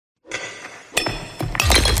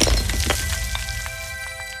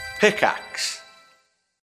Pickaxe.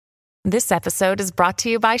 This episode is brought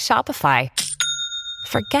to you by Shopify.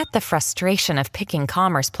 Forget the frustration of picking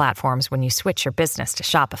commerce platforms when you switch your business to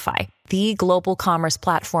Shopify, the global commerce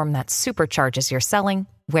platform that supercharges your selling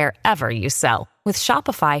wherever you sell. With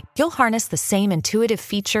Shopify, you'll harness the same intuitive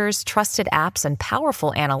features, trusted apps, and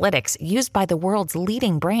powerful analytics used by the world's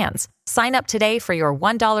leading brands. Sign up today for your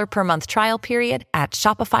 $1 per month trial period at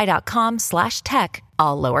shopify.com/tech,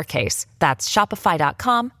 all lowercase. That's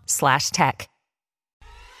shopify.com/tech.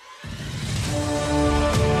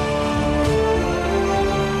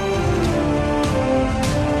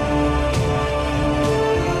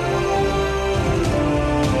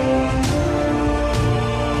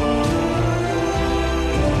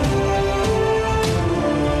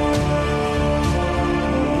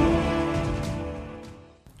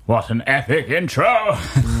 What an epic intro!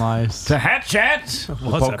 Nice. To Hat Chat, the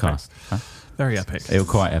podcast. Huh? Very epic. It was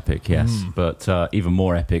quite epic, yes. But even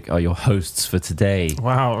more epic are your hosts for today.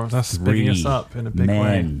 Wow, that's bigging us up in a big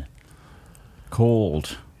way.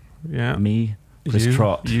 Called me, Chris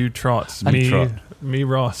Trott. You Trot. Me, Trott. Me,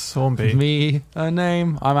 Ross Hornby. Me, a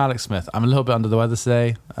name. I'm Alex Smith. I'm a little bit under the weather today.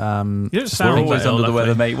 You don't We're sound always ill, under the luckily.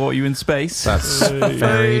 weather, mate. What, are you in space? That's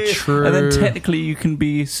very true. And then technically you can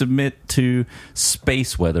submit to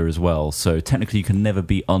space weather as well. So technically you can never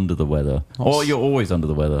be under the weather. Or you're always under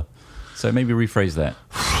the weather. So maybe rephrase that.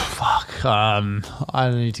 Fuck.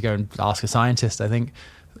 I need to go and ask a scientist, I think.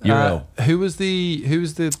 You're ill. Who was the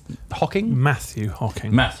Hawking? Matthew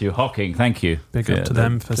Hawking. Matthew Hawking, thank you. Big up to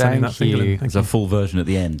them for sending that thank thing. you. There's a full version at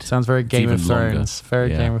the end. Sounds very Game of Thrones.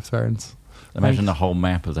 Longer. Game of Thrones. Imagine the whole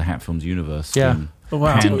map of the Hat Films universe. Yeah. Oh,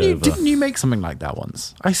 wow. Didn't you make something like that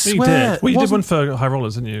once? I swear. You did. Well, you did one for High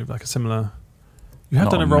Rollers, didn't you? Like a similar... You had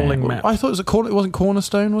Not done a a rolling map. map. I thought it wasn't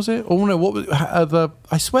Cornerstone, was it? Or no, what was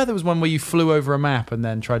I swear there was one where you flew over a map and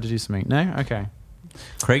then tried to do something. No? Okay.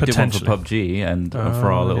 Craig did one for Potentially. PUBG and for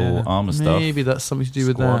our little armor stuff. Maybe that's something to do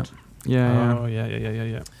with Squad. that. Yeah. Oh,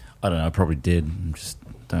 yeah. I don't know, I probably did. I just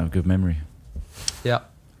don't have a good memory. Yeah.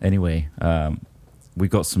 Anyway, we've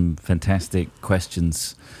got some fantastic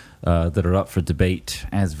questions that are up for debate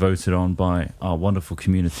as voted on by our wonderful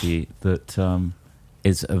community that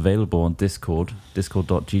is available on Discord,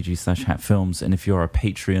 discord.gg/hatfilms. And if you're a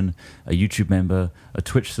Patreon, a YouTube member, a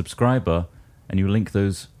Twitch subscriber, and you link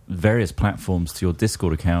those various platforms to your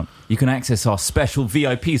Discord account, you can access our special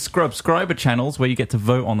VIP subscriber channels where you get to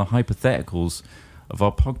vote on the hypotheticals of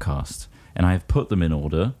our podcast. And I have put them in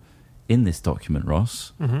order in this document,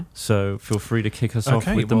 Ross. Mm-hmm. So feel free to kick us off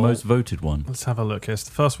with the most voted one. Let's have a look. Yes, the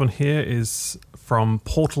first one here is from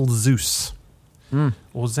Portal Zeus.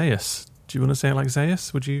 Or Zeus. Do you want to say it like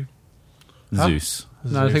Zeus? Would you? Zeus.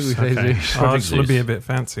 No, I think we say Zeus. I just want to be a bit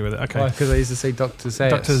fancy with it. Okay. Because I used to say Dr. Zeus.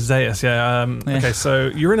 Dr. Zeus, yeah. Okay, so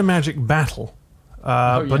you're in a magic battle.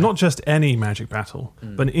 But not just any magic battle,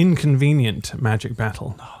 but an inconvenient magic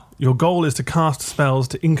battle. Your goal is to cast spells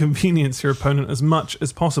to inconvenience your opponent as much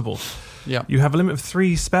as possible. Yeah. You have a limit of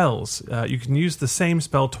 3 spells. You can use the same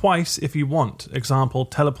spell twice if you want. Example,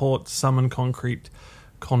 teleport, summon concrete,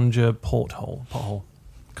 conjure pothole.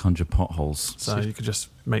 Conjure potholes. So you could just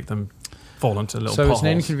make them fall into little So potholes. it's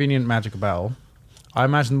an inconvenient magical battle. I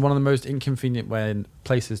imagine one of the most inconvenient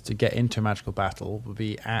places to get into a magical battle would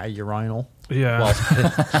be at a urinal. Yeah.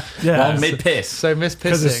 While mid-piss. So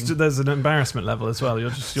Because miss-pissing. there's an embarrassment level as well.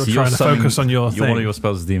 You're So trying to focus on your thing. One of your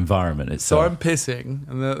spells is the environment So itself. I'm pissing,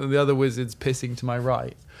 and the other wizard's pissing to my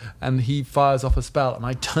right, and he fires off a spell, and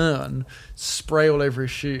I turn, spray all over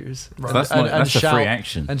his shoes. So that's a shout, free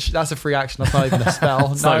action. And that's a free action. That's not even a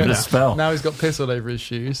spell. It's not even a spell. Now he's got piss all over his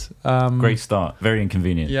shoes. Great start. Very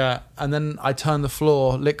inconvenient. Yeah, and then I turn the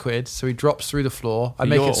floor liquid, so he drops through the floor. I But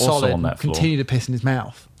make you're it also solid. on that floor. Continue to piss in his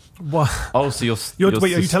mouth. What? Oh, so you're Wait, are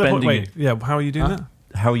you suspending... Wait, yeah. How are you doing that?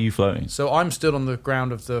 How are you floating? So I'm stood on the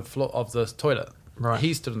ground of the floor of the toilet. Right.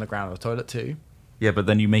 He stood on the ground of the toilet too. Yeah, but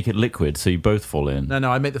then you make it liquid, so you both fall in.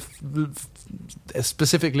 No, I make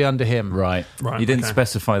specifically under him. Right. Right, You didn't okay.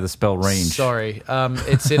 specify the spell range. Sorry,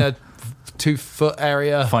 it's in a 2-foot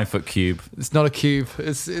area. 5-foot cube. It's not a cube.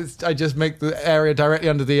 It's. I just make the area directly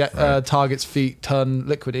under the target's feet turn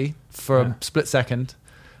liquidy for a split second,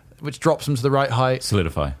 which drops them to the right height.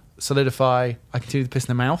 Solidify. I continue to piss in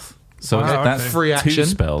the mouth. So Wow, that's okay. Free action. two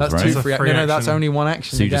spells, That's right? two That's a free free No, that's action. only one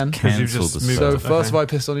action So you again. just 'Cause you cancel just the moved spell. So Okay. first of all, I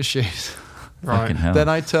pissed on his shoes. Fucking hell. Then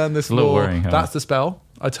I turn this a little floor. worrying, huh? That's the spell.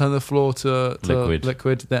 I turn the floor to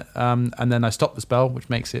liquid. And then I stop the spell,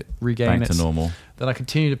 which makes it regain Back to normal. Then I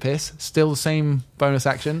continue to piss. Still the same bonus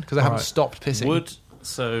action because I haven't Right. stopped pissing.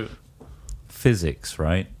 So physics,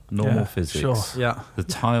 right? Normal Yeah, physics. sure. Yeah. The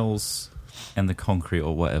tiles and the concrete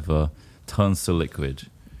or whatever turns to liquid.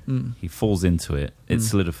 he falls into it, it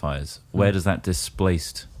solidifies. Where does that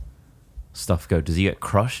displaced stuff go? Does he get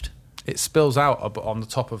crushed? It spills out on the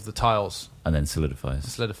top of the tiles. And then solidifies.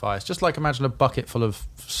 Solidifies. Just like imagine a bucket full of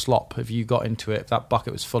slop. If you got into it, if that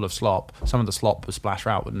bucket was full of slop, some of the slop would splash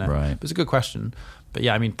out, wouldn't it? Right. But it's a good question. But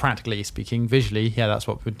yeah, I mean, practically speaking, visually, yeah, that's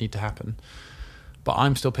what would need to happen. But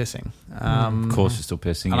I'm still pissing. Of course you're still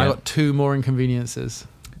pissing. And I got 2 more inconveniences.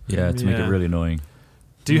 Yeah, to make it really annoying.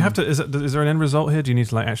 Do you have to? Is there an end result here? Do you need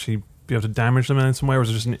to like actually be able to damage them in some way, or is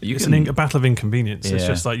it just a battle of inconvenience? It's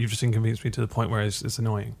just like you've just inconvenienced me to the point where it's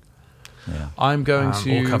annoying. Yeah. I'm going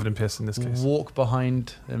to all covered in piss in this case. Walk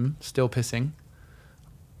behind him, still pissing.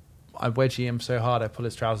 I wedgie him so hard I pull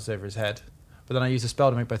his trousers over his head. But then I use a spell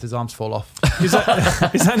to make both his arms fall off. Is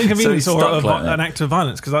that an inconvenience So or like an act of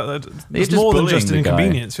violence? Because it's just more than bullying just an the guy.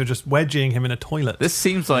 inconvenience. You're just wedging him in a toilet. This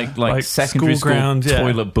seems like secondary school ground,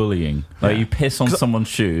 toilet bullying. Like you piss on someone's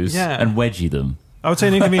shoes and wedgie them. I would say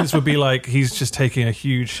an inconvenience would be like he's just taking a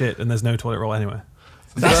huge shit and there's no toilet roll anywhere.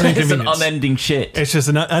 That's an It's an inconvenience. unending shit. It's just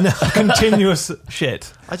a continuous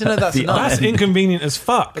shit. I don't know that's enough. That's inconvenient as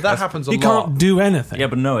fuck. But that happens a He lot. can't do anything. Yeah,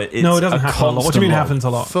 but no, it doesn't happen a lot. What do you mean happens a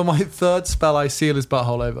lot? For my 3rd spell, I seal his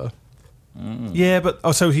butthole over. Yeah, but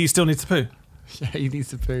so he still needs to poo. Yeah, he needs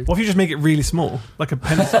to poo. What if you just make it really small, like a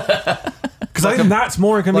pencil? Because I think that's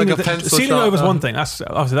more inconvenient. like a pencil Sealing over is sharpener. one thing. That's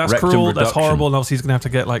Rectum cruel. That's reduction. horrible. And obviously he's going to have to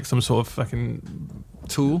get like some sort of fucking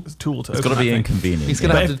Tool. to It's got to open be that thing. inconvenient. He's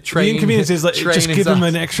gonna yeah. have But to train. the inconvenience is like train just his give him ass.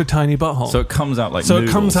 an extra tiny butthole. So it comes out like So noodles.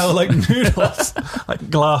 it comes out like noodles, like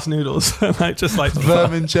glass noodles, like just like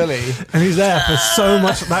vermicelli. and he's there for so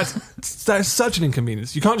much. That's such an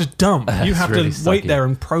inconvenience. You can't just dump. You have really to wait sucky. there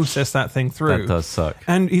and process that thing through. That does suck.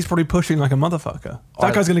 And he's probably pushing like a motherfucker.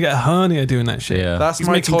 That guy's going to get a hernia doing that shit. Yeah. That's He's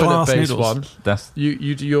my making glass toilet-based noodles. one. That's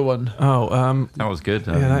You do your one. Oh, that was good.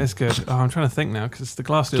 yeah, that is good. Oh, I'm trying to think now because the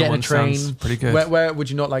glass noodle Getting a one train. sounds pretty good. Where would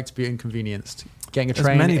you not like to be inconvenienced? Getting a There's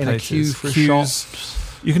train many in places. a queue for Queues. shops.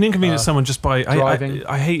 You can inconvenience someone just by driving.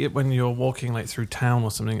 I hate it when you're walking like through town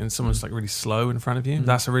or something and someone's like really slow in front of you.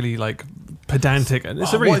 That's a really like pedantic and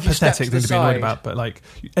it's a What really if you step pathetic to thing the to be annoyed side? about. But like,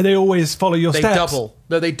 and they always follow your They steps. double.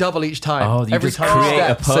 No, they double each time. Oh, you every just time create you a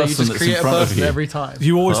step, so you person just that's create in a front of person you. every time.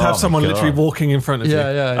 You always Oh have my someone God. literally walking in front of you.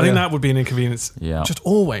 Yeah, I think yeah. that would be an inconvenience. Yeah. Just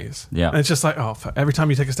always. Yeah. And it's just like, oh, every time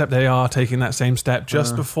you take a step, they are taking that same step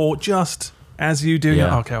just as you do.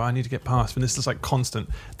 Yeah. Okay, well, I need to get past. And this is like constant.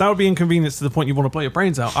 That would be inconvenience to the point you want to blow your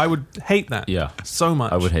brains out. I would hate that. Yeah. So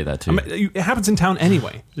much. I would hate that too. I mean, it happens in town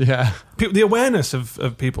anyway. Yeah. The awareness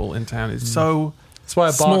of people in town is so. That's why I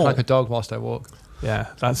bark Small. like a dog whilst I walk. Yeah,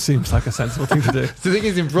 that seems like a sensible thing to do. The thing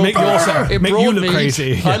is, in broad Make you look Broadmead,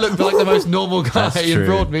 crazy. I look like the most normal guy That's in true.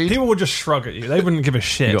 Broadmead. People would just shrug at you. They wouldn't give a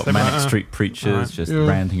shit. You got They'd be manic like, street preachers alright. just Yeah.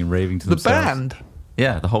 ranting and raving to The themselves. band.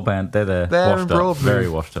 Yeah, the whole band. They're there, They're washed in up, Broadmead. very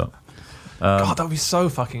washed up. God, that would be so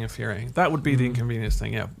fucking infuriating. That would be the inconvenience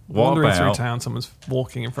thing, yeah. What Wandering through about- town, someone's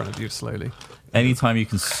walking in front of you slowly. Anytime you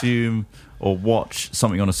consume or watch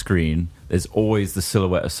something on a screen, there's always the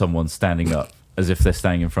silhouette of someone standing up as if they're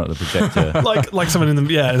standing in front of the projector. like someone in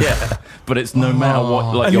the... Yeah. Yeah, but it's no matter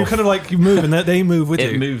what. Like And your you kind of like, you move and they move with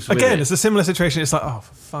It you. moves with Again, it. it's a similar situation. It's like, oh,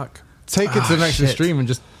 for fuck. Take it to the next shit. extreme and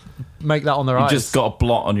just make that on their You eyes. just got a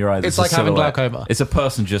blot on your eye. It's that's a like having silhouette. glaucoma. It's a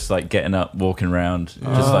person just like getting up, walking around, just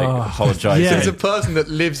like apologising. Yeah. It's a person that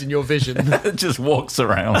lives in your vision. just walks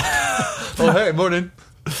around. Oh, hey, morning.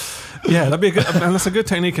 Yeah, that'd be a good... and that's a good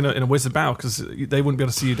technique in a wizard battle because they wouldn't be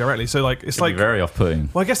able to see you directly. So, like, it's It'd like... be very off-putting.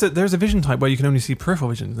 Well, I guess that there's a vision type where you can only see peripheral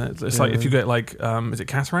vision. It's like if you get like, is it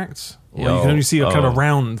cataracts? Or you can only see kind of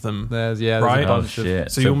around them. There's Right? a Oh bunch of...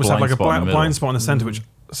 shit! So you almost have like a blind blind spot in the center, which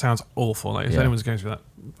sounds awful. Like if Yeah. anyone's going through that,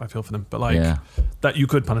 I feel for them. But like Yeah. that, you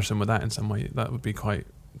could punish them with that in some way. That would be quite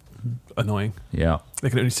annoying. Yeah, They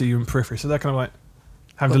can only see you in periphery, so they're kind of like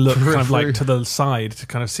having to look kind of like to the side to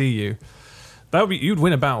kind of see you. That would be you'd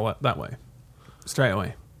win a battle that way, straight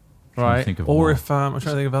away. Right. Think of Or more. if I'm trying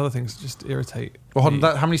to think of other things, that just irritate. Well, hold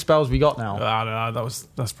on, me. how many spells we got now? I don't know.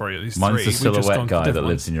 That's probably at least Mine's three. the We've just silhouette gone for guy that different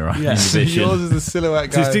lives ones. in your eye. Yeah. in your vision. Yours is the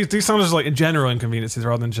silhouette guy. These sound just like general inconveniences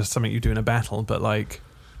rather than just something you do in a battle, but like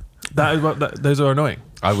that is those are annoying.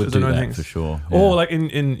 I would Those do are annoying that things. for sure. Or like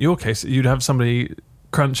in your case, you'd have somebody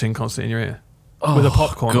crunching constantly in your ear with a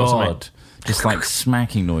popcorn or something. God, just like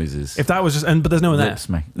smacking noises. If that was just, but there's no one there. Lip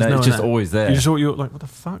smack. There's No, no it's one just there. always there. You just you're like, what the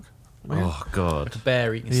fuck? Oh god,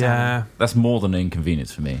 bear eating Yeah, that's more than an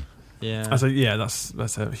inconvenience for me. Yeah. that's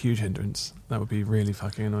a huge hindrance. That would be really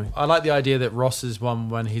fucking annoying. I like the idea that Ross's one,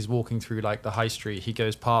 when he's walking through like the high street, he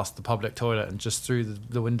goes past the public toilet and just through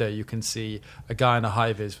the window you can see a guy in a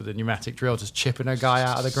high vis with a pneumatic drill just chipping a guy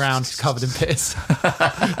out of the ground who's covered in piss.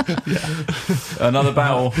 Another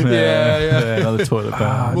battle. Yeah. Another toilet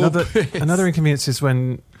battle. Another inconvenience is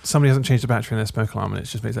when somebody hasn't changed the battery in their smoke alarm and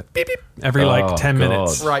it's just makes like beep beep every 10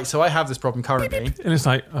 minutes. Right, so I have this problem currently. Beep, beep. And it's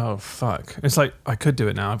like, oh fuck. It's like, I could do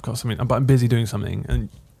it now. I've got something, but I'm busy doing something, and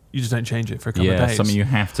you just don't change it for a couple of days. Something you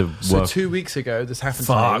have to work. So 2 weeks ago, this happened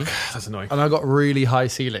to me. That's annoying. And I got really high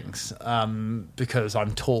ceilings because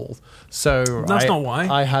I'm tall. So that's not why.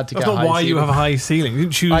 I had to that's get not high why ceilings. you have a high ceiling. You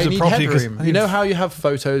didn't choose I a need property. headroom. You know how you have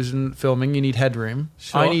photos and filming, you need headroom?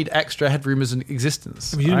 Sure. I need extra headroom as an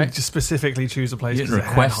existence. You didn't right? just specifically choose a place. You didn't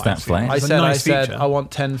because it had request high that flat. ceilings. I It's a said, nice feature. I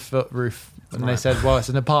want 10-foot roof. And they said, well, it's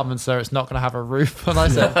an apartment, so it's not going to have a roof. And I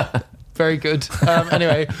said, very good.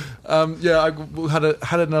 Anyway, I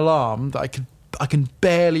had an alarm that I can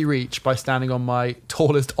barely reach by standing on my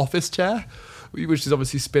tallest office chair, which is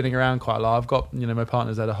obviously spinning around quite a lot. I've got, my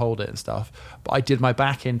partner's there to hold it and stuff. But I did my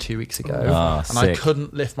back in 2 weeks ago, and sick. I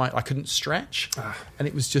couldn't I couldn't stretch, and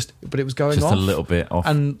it was but it was going just off. a little bit off.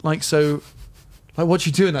 And what do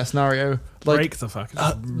you do in that scenario? Break the fucking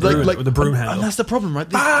ruin it with a broom handle. And that's the problem, right?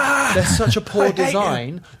 They're such a poor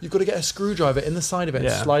design. You've got to get a screwdriver in the side of it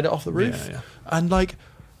and slide it off the roof. Yeah. And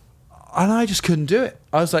I just couldn't do it.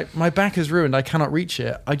 I was like, my back is ruined. I cannot reach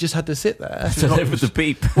it. I just had to sit there. So with the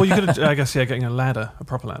beep. Well, you could, I guess, getting a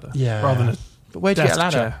proper ladder. Yeah. Rather than But where'd you get a desk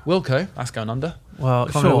ladder? chair. Wilco. That's going under. Well,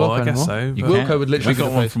 Can't go sure, Wilco I guess anymore. so. You but Wilco would literally We got be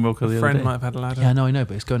the one place. from Wilco the a other friend day. might have had a ladder. Yeah, no, I know,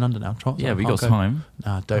 but it's going under now. Yeah, we got Can't go. time.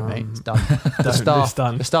 No, don't, mate. It's done. It's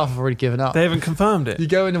done. The staff have already given up. They haven't confirmed it. You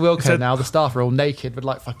go into Wilco said- now, the staff are all naked with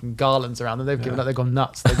like fucking garlands around them. They've given up. They've gone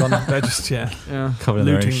nuts. They've gone. They're just, yeah. Covered in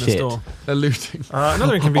their own looting the shit. store. They're looting.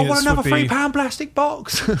 Another I inconvenience want another would be... £3 plastic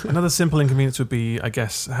box. Another simple inconvenience would be, I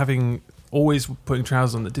guess, always putting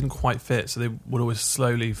trousers on that didn't quite fit, so they would always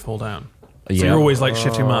slowly fall down. So you're always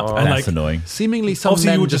shifting them up. And That's annoying. Seemingly, some obviously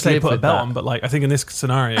men you would just say live put a with belt that. on, but I think in this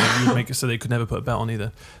scenario you would make it so they could never put a belt on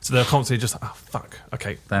either. So they're constantly just fuck,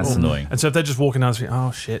 okay, That's annoying. And so if they're just walking down the street,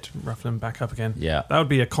 oh shit, ruffling back up again. Yeah. That would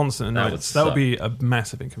be a constant annoyance. That would be a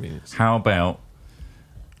massive inconvenience. How about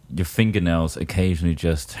your fingernails occasionally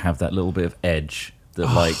just have that little bit of edge that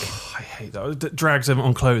I hate that. It drags them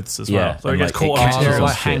on clothes as well. So it and gets caught it on catches material. on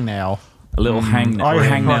like shit. hangnail. A little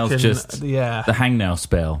hangnails just yeah. the hangnail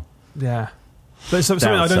spell. Yeah. But it's something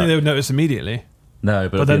I don't think they would notice immediately. No,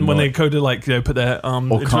 but then when they go to put their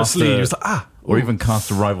arm into a sleeve, it's like, or even cast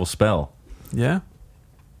a rival spell. Yeah.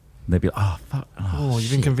 They'd be like, oh fuck. Oh,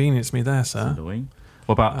 you've inconvenienced me there, sir. Annoying.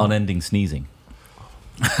 What about unending sneezing?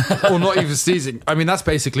 Or not even sneezing. I mean, that's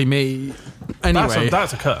basically me. Anyway,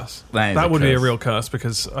 That's a curse. That Would be a real curse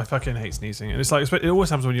because I fucking hate sneezing. And it's it always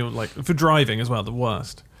happens when you're for driving as well, the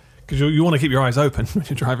worst. Because you want to keep your eyes open when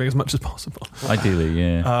you're driving as much as possible. Ideally,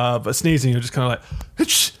 yeah. But sneezing, you're just kind of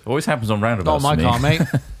It always happens on not roundabouts. my for me. car, mate.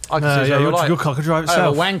 I can see your car can drive I have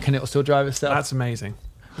itself. a wank and it'll still drive itself. That's amazing.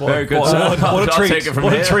 Very good. What a I'll treat! take it from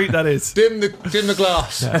What here. a treat that is. dim the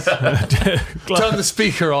glass. Turn the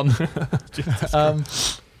speaker on.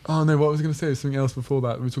 Oh no! What was I going to say? Something else before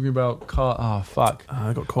that. We were talking about car. Oh fuck!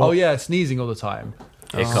 I got caught. Oh yeah, sneezing all the time.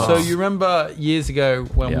 Hiccups. So you remember years ago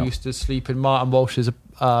when Yeah. we used to sleep in Martin Walsh's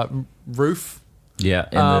roof? Yeah,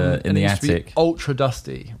 in and the it used to be attic. ultra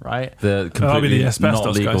dusty, right? The the completely asbestos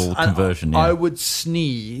not legal guys. And conversion. Yeah. I would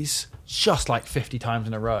sneeze just 50 times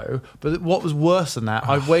in a row. But what was worse than that,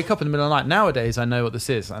 I'd wake up in the middle of the night. Nowadays, I know what this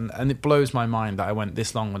is, and it blows my mind that I went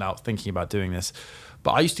this long without thinking about doing this.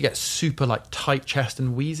 But I used to get super tight chest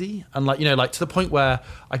and wheezy, and to the point where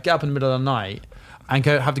I'd get up in the middle of the night and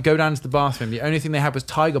have to go down to the bathroom. The only thing they had was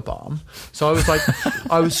Tiger Balm. So I was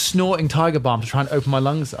I was snorting Tiger Balm to try and open my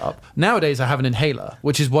lungs up. Nowadays I have an inhaler,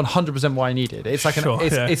 which is 100% what I needed. It's like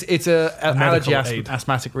it's an allergy aid.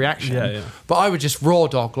 asthmatic reaction. Yeah, yeah. But I would just raw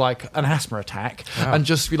dog like an asthma attack and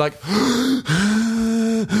just be like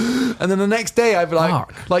and then the next day I'd be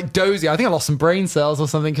like dozy. I think I lost some brain cells or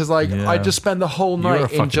something because I'd just spend the whole You were a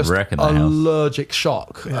night in fucking just wreck in that house. allergic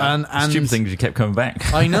shock. Yeah. And Stupid things you kept coming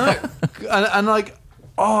back. I know.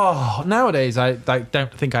 Nowadays I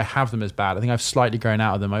don't think I have them as bad. I think I've slightly grown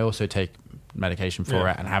out of them. I also take medication for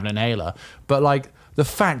it and have an inhaler. But the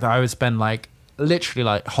fact that I would spend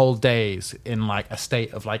literally whole days in a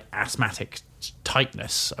state of asthmatic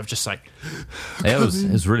tightness of just like. It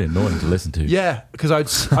was really annoying to listen to. Yeah, because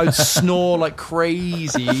I'd snore like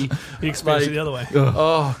crazy. He experienced it the other way.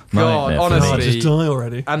 Oh God, Nightmare for me. honestly, Just die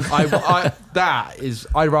already. and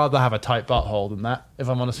I'd rather have a tight butthole than that. If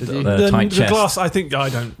I'm honest with you, Tight The chest. glass, I think I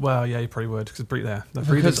don't. Well, yeah, you probably would because breathe there. The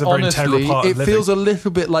breathing's because a very integral honestly, part it of living. feels a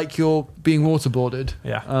little bit like you're being waterboarded.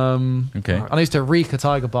 Yeah. Okay. I used to reek a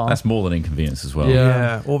tiger balm. That's more than inconvenience as well. Yeah.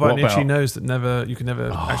 Yeah. Or about What an itchy about- nose that you can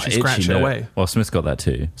never actually Itchy scratch it note. away. Well, Smith's got that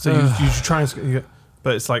too. So you should try and.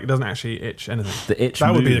 But it's like it doesn't actually itch anything. The itch That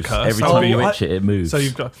moves. would be the curse. Every That time would you be- itch it moves. So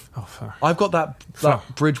you've got. Oh, fuck. I've got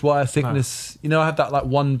that bridge wire thickness. You know, I have that like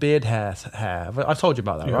one beard hair. I've told you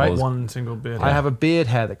about that, You've right? got one single beard. I have a beard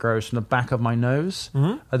hair that grows from the back of my nose,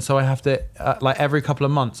 and so I have to like every couple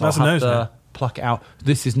of months. That's I'll a have nose to hair. pluck it out.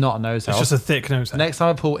 This is not a nose hair. It's just a thick nose hair. Next time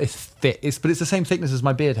I pull, it's thick. But it's the same thickness as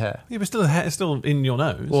my beard hair. Yeah, but still, it's still in your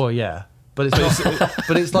nose. Well, yeah, but it's not.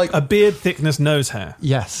 But it's like A beard thickness nose hair.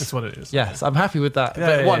 yes, That's what it is. Yes, I'm happy with that. Yeah,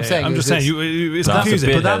 but yeah, what I'm yeah. saying, I'm is just saying, it's That's a confusing.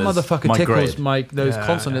 beard but that hair is motherfucker my tickles grade. my nose Yeah,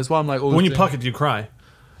 constantly. yeah. That's why I'm like, When you pluck it, do you cry?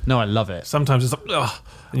 No, I love it. Sometimes it's like, ugh,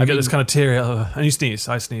 and you get this kind of teary, and you sneeze.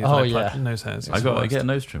 I sneeze. Oh, I yeah. pluck nose hairs. I It's the get a worst.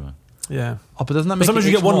 nose trimmer. Yeah. Oh, but doesn't that But make sometimes it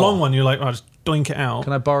you get itch one more? long one, you're like, oh, just doink it out.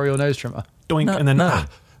 Can I borrow your nose trimmer? Doink, No, and then, no.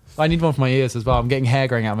 I need one for my ears as well. I'm getting hair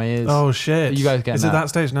growing out my ears. oh, shit. Are you guys getting Is it that? that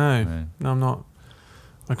stage? No. No. No, I'm not.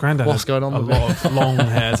 My granddad What's has going on a with lot of long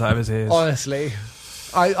hairs out of his ears. Honestly,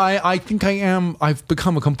 I think I am. I've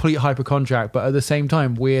become a complete hypochondriac, but at the same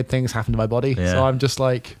time, weird things happen to my body. Yeah. So I'm just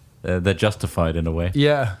like, They're justified in a way.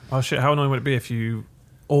 yeah. Oh, shit. How annoying would it be if you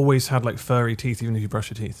always had like furry teeth even if you brush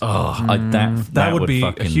your teeth? Oh, that would be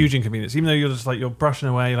fucking, a huge inconvenience. Even though you're just like, you're brushing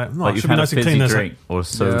away, you're like, no, Like it you've should be had a nice and fizzy clean. There's drink like, or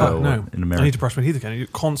soda fuck, no. in I America. need to brush my teeth again. You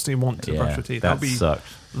constantly want to brush your teeth. That That'd be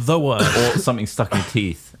sucks. the worst. Or something stuck in your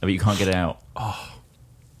teeth, but you can't get it out.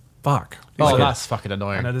 Fuck. Oh, Like a- that's fucking I know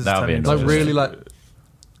annoying. this is That would be 10 minutes. Like annoying. really, like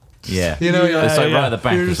Yeah. You know, it's like yeah. right at the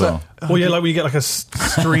back You're as just well. Well, yeah, like when you get like a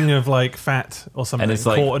string of like fat or something, And it's,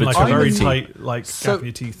 like, caught in like a between very your teeth. tight like So- gap of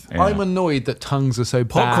your teeth. Yeah. I'm annoyed that tongues are so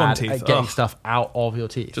Popcorn bad teeth, at getting ugh. stuff out of your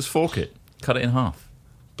teeth. Just fork it. Cut it in half.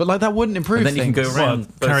 But like that wouldn't improve And then you can things. go around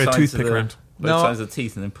What, carry a both sides toothpick of the, around? both No. sides of the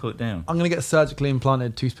teeth and then pull it down. I'm gonna get surgically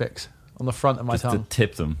implanted toothpicks on the front of my Just tongue, to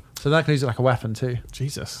tip them. so that I can use it like a weapon too.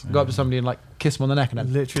 Jesus. Go up to somebody and like kiss them on the neck and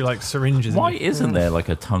then Literally like syringes. Why in your isn't there like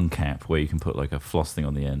a tongue cap where you can put like a floss thing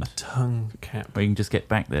on the end? tongue cap. Where you can just get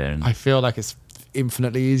back there and I feel like it's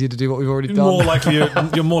infinitely easier to do what we've already done. More likely,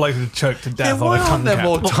 you're more likely to choke to death why on a tongue aren't there cap.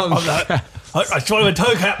 more tongue I swallowed a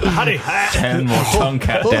toe cap, honey. 10 more tongue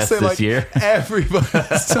cap deaths Also, this like, year.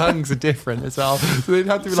 everybody's tongues are different as well. So they'd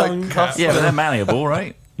have to be Tongue like cap. cuffs. Yeah, but they're malleable,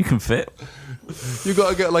 right? You can fit. You've got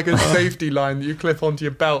to get like a safety line that you clip onto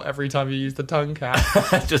your belt every time you use the tongue cap.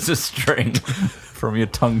 Just a string from your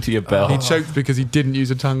tongue to your belt. He choked because he didn't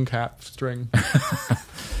use a tongue cap string.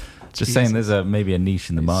 Just saying, there's maybe a niche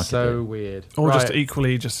in the market. So there. weird. Or just Right.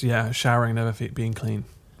 equally, showering, never being clean.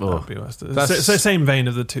 That Oh. would be worse. That's- It's the same vein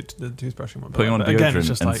of the toothbrushing one. Putting on but deodorant again, it's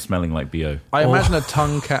just and like, smelling like BO. I Oh. imagine a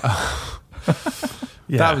tongue cap.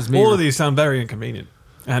 yeah, that was me. All of these sound very inconvenient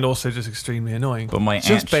and also just extremely annoying. But my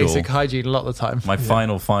Just actual, basic hygiene a lot of the time. my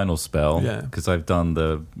final spell, Yeah. because I've done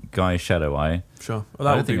the guy shadow eye. Sure. Well,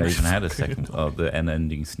 I that don't would be think I even had a really second. Oh, the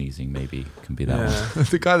ending sneezing maybe can be that one. Yeah.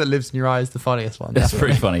 The guy that lives in your eye is the funniest one. That's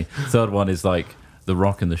pretty funny. Third one is like the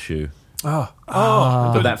rock in the shoe. Oh,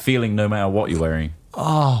 But that feeling, no matter what you're wearing.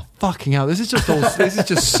 Oh, fucking hell. This is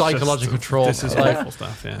just psychological trauma. This is Like, awful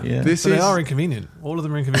stuff. Yeah. Yeah. This But they is are inconvenient. All of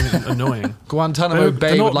them are inconvenient and annoying. Guantanamo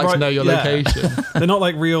They're Bay not would like to right- know your yeah. location. They're not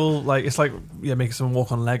like real, like, it's like, making someone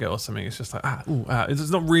walk on Lego or something. It's just like, It's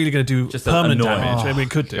not really going to do Just permanent annoying. damage. I mean, it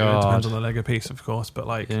could do. It God. depends on the Lego piece, of course. But,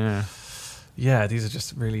 like, Yeah. these are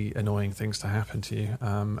just really annoying things to happen to you.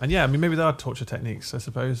 And yeah, I mean, maybe there are torture techniques, I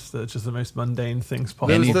suppose, that are just the most mundane things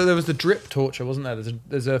possible. There was the drip torture, wasn't there?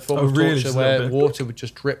 There's a form Oh, of really? torture Just a where little bit. water would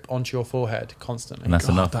just drip onto your forehead constantly. And that's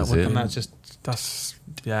enough, that is would it? be- And that's just... That's,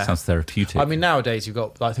 yeah. Sounds therapeutic. I mean, nowadays you've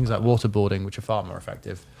got like things like waterboarding, which are far more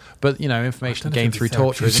effective. But, you know, information I don't know gained if through it'd be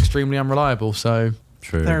torture is therapeutic. extremely unreliable. So,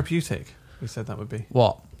 True. Therapeutic, we said that would be.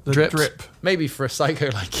 what? The Drips? drip. Maybe for a psycho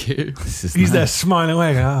like you. This is He's there nice. smiling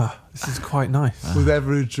away, going, this is quite nice. With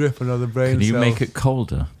every drip, another brain Can you cell. make it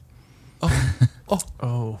colder?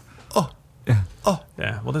 Oh. Yeah.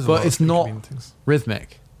 Yeah, well, there's a But lot it's of not- inconvenient things.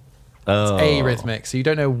 Rhythmic. Oh. Arrhythmic. So you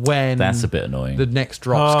don't know when That's a bit annoying. the next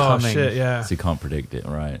drop's Oh, coming. shit, yeah. So you can't predict it,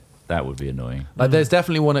 right? That would be annoying. Like there's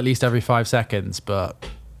definitely one at least every 5 seconds, but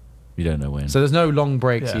You don't know when. so there's no long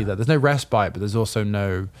breaks Yeah. either. There's no respite, but there's also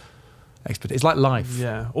no expert. It's like life.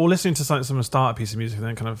 Yeah, or listening to someone start a piece of music and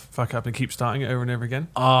then kind of fuck up and keep starting it over and over again.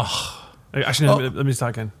 Oh, Actually, no, let me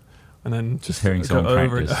start again. and then just hearing go someone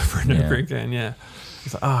over and practice. over and over again. Yeah,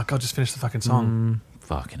 it's like, oh god, just finish the fucking song.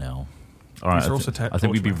 Fucking hell. All right, These are also I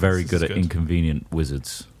think we'd be torture very methods. good This at is good. inconvenient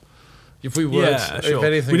wizards. If we would, Yeah, sure. if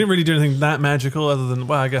anything, We didn't really do anything that magical, other than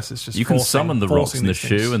I guess it's just You can forcing- summon the rocks forcing in the these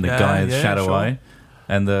shoe things. and the Yeah, guy's yeah, shadow sure. eye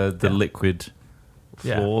and the liquid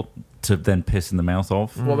Yeah. floor to then piss in the mouth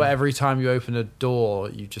of. What about every time you open a door,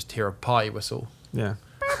 you just hear a party whistle? Yeah,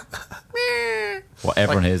 What,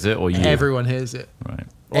 everyone hears it or you? Everyone hears it. Right.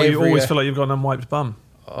 or you Every- always feel like you've got an unwiped bum,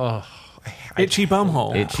 Oh, itchy bum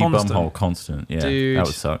hole, Itchy constant. bum hole, constant. Yeah, Dude. that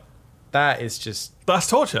would suck. that is just That's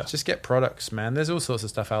torture. get products, man. There's all sorts of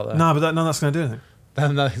stuff out there. No, but that's going to do anything.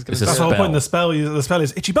 Nothing's gonna It's a do That's it. the whole spell. point. The spell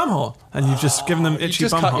is itchy bum hole, and you've just given them You itchy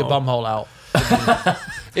just bum cut hole. your bum hole out.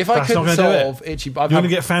 If I That's couldn't not gonna do it. solve itchy, You're going to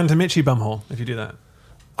get phantom itchy bum hole if you do that.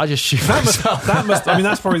 I just shoot myself. That must. I mean,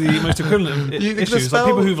 that's probably the most equivalent of You think the issues. spell-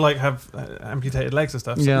 Like people who've have amputated legs and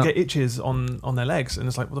stuff, so Yeah. you get itches on their legs, and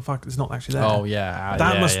it's like, what the fuck? It's not actually there. Oh yeah,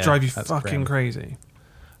 that yeah, must yeah. drive you That's fucking grim. crazy.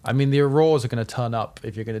 I mean, the Auroras are going to turn up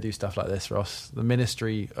if you're going to do stuff like this, Ross. The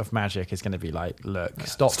Ministry of Magic is going to be like, look,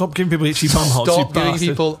 stop giving people itchy bum holes. stop you giving bastard.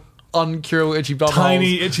 people uncurable itchy bum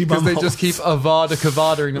Tiny holes itchy bum because they holes. just keep Avada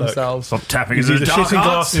Kedavraing themselves. Stop tapping He's into either the dark shitting glass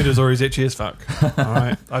arts. noodles or he's itchy as fuck. All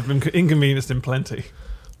right, I've been inconvenienced in plenty.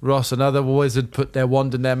 Ross, another wizard put their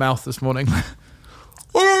wand in their mouth this morning.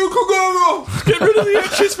 Oh, get rid of the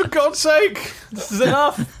itches for God's sake! This is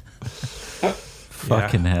enough.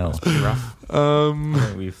 Fucking hell. rough. I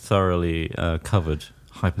think we've thoroughly covered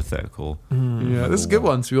hypothetical. Yeah, this is a good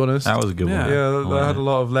one, to be honest. That was a good Yeah. one. Yeah, Oh, that had a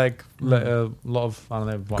lot of a lot of, I don't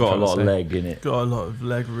know. what I'm got a trying to lot of say. leg in it. Got a lot of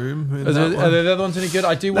leg room. In Are that the, one. are the other ones any good?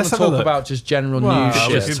 I do want Let's to have a talk look. about just general Well, news we shit.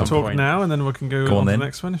 can at some talk point. now, and then we can go Go on on to then. the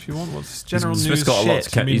next one if you want. What's general Smith's news? got a lot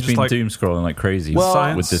shit? to You mean he's just been doom scrolling like crazy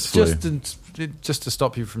Well, with this flu. just to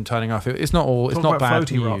stop you from turning off. It's not all. It's Talk not about bad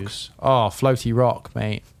floaty rock. news. Oh, floaty rock,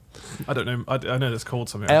 mate. I don't know. I know it's called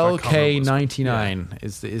something. I can't remember what it's called. LK99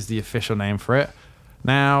 is the official name for it.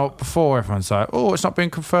 Now, before everyone's like, "Oh, it's not been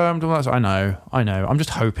confirmed," all that. I know. I'm just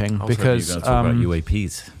hoping I was hoping because you were going to talk about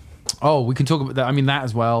UAPs. oh, we can talk about that. I mean, that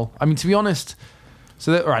as well. I mean, to be honest.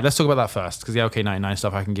 So, all right, let's talk about that first because the LK99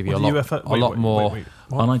 stuff I can give you What, a lot more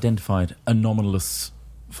What? Unidentified anomalous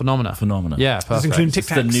phenomena. Yeah, Perfect. Does it include it's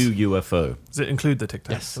Tic the Tacs? new UFO. Does it include the Tic Tacs?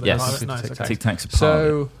 Yes, So they're yes. private? Nice, Tic okay. Tacs. Tic Tacs are part of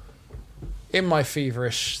So, in my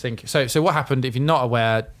feverish thinking, so what happened? If you're not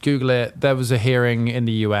aware, Google it. There was a hearing in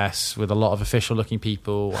the US with a lot of official-looking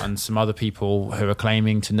people and some other people who are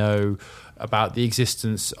claiming to know about the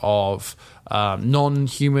existence of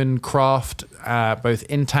non-human craft, both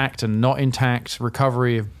intact and not intact,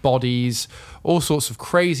 recovery of bodies, all sorts of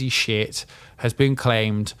crazy shit has been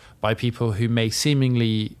claimed by people who may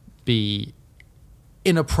seemingly be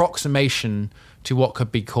in approximation to what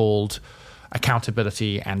could be called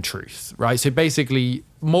accountability and truth, right? So basically,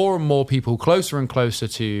 more and more people closer and closer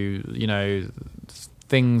to,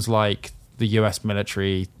 things like the US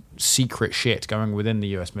military, secret shit going within the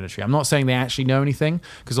US military. I'm not saying they actually know anything,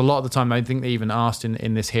 because a lot of the time I think they even asked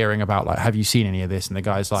in this hearing about, like, have you seen any of this? And the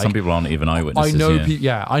guy's like, Some people aren't even eyewitnesses. I know,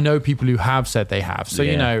 yeah. I know people who have said they have. So,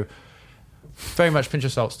 Yeah. very much pinch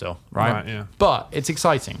of salt still, right? Right, yeah. But it's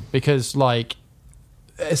exciting because, like,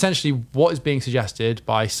 essentially what is being suggested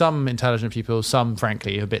by some intelligent people, some,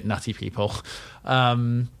 frankly, a bit nutty people,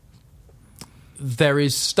 there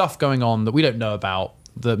is stuff going on that we don't know about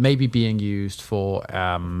that may be being used for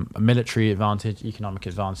a military advantage, economic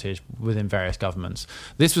advantage within various governments.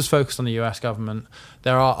 This was focused on the US government.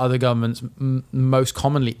 There are other governments. Most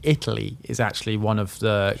commonly, Italy is actually one of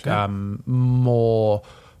the more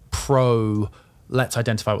pro, let's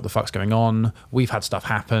identify what the fuck's going on. We've had stuff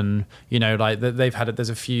happen. There's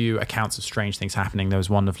a few accounts of strange things happening. There was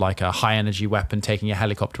one of like a high energy weapon taking a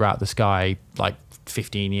helicopter out of the sky like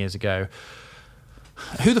 15 years ago.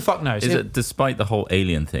 Who the fuck knows? Is it despite the whole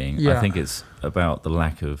alien thing? Yeah. I think it's about the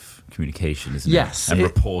lack of communication, isn't Yes, it? And it-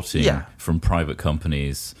 reporting yeah. from private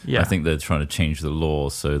companies. Yeah. I think they're trying to change the law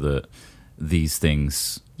so that these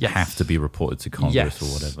things Yes. have to be reported to Congress Yes. or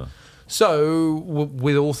whatever. So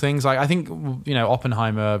with all things, like, I think,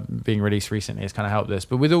 Oppenheimer being released recently has kind of helped this.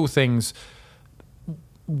 But with all things,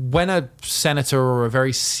 when a senator or a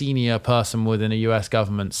very senior person within a US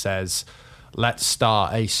government says, let's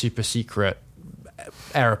start a super secret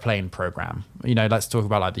aeroplane program, let's talk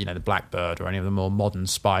about the Blackbird or any of the more modern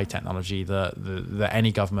spy technology that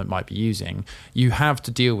any government might be using, you have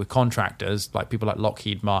to deal with contractors like people like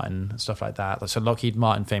Lockheed Martin and stuff like that. So Lockheed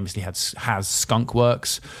Martin famously has Skunk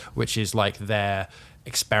Works, which is like their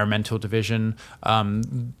experimental division.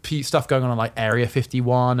 Stuff going on like Area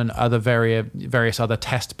 51 and other various other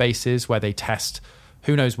test bases where they test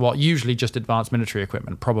who knows what, usually just advanced military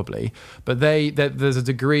equipment, probably. But there's a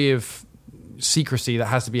degree of secrecy that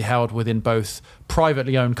has to be held within both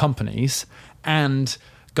privately owned companies and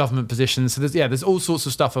government positions. So there's all sorts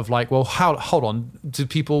of stuff of like, well, hold on, do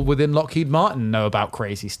people within Lockheed Martin know about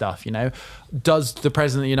crazy stuff? Does the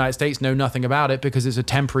president of the United States know nothing about it because it's a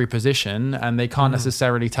temporary position and they can't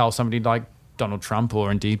necessarily tell somebody like Donald Trump or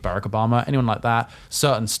indeed Barack Obama, anyone like that,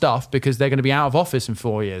 certain stuff because they're going to be out of office in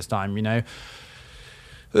 4 years' time?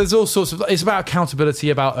 There's all sorts of, it's about accountability,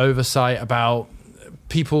 about oversight, about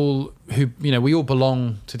people who, we all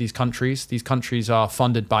belong to these countries. These countries are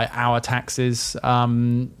funded by our taxes.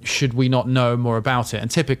 Should we not know more about it?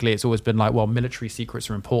 And typically it's always been like, well, military secrets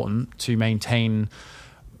are important to maintain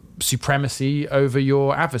supremacy over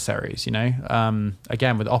your adversaries.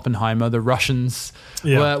 Again, with Oppenheimer, the Russians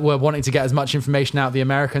were wanting to get as much information out of the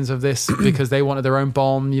Americans of this because they wanted their own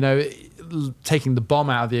bomb. Taking the bomb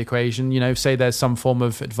out of the equation, say there's some form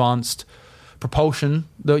of advanced propulsion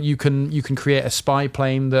that you can create a spy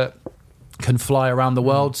plane that can fly around the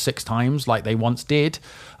world 6 times like they once did.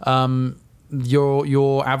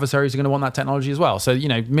 Your adversaries are going to want that technology as well. So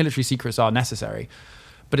military secrets are necessary,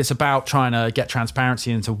 but it's about trying to get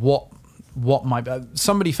transparency into what might be.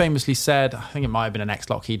 Somebody famously said, I think it might have been an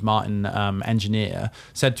ex-Lockheed Martin engineer,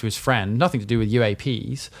 said to his friend, nothing to do with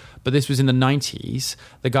UAPs, but this was in the 90s.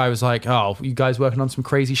 The guy was like, oh, you guys working on some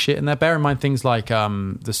crazy shit in there? Bear in mind things like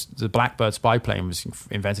the Blackbird spy plane was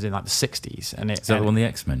invented in like the 60s. And is that the one the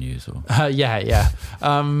X-Men use? Or? Yeah.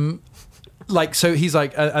 So he's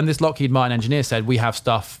like, and this Lockheed Martin engineer said, we have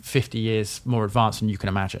stuff 50 years more advanced than you can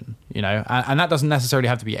imagine, and that doesn't necessarily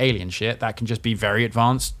have to be alien shit. That can just be very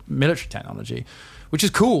advanced military technology, which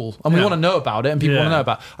is cool. And we want to know about it and people want to know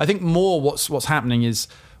about it. I think more what's happening is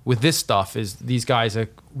with this stuff is these guys are,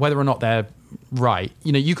 whether or not they're right,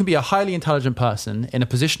 you can be a highly intelligent person in a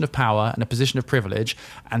position of power and a position of privilege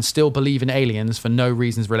and still believe in aliens for no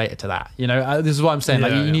reasons related to that. This is what I'm saying.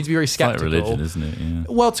 You need to be very skeptical. It's like religion, isn't it? Yeah.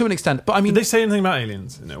 Well, to an extent, but I mean, did they say anything about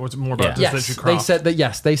aliens? Or was it more about just literary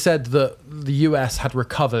craft? They said that the US had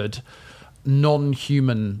recovered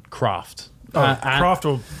non-human craft, craft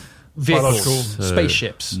or vehicles,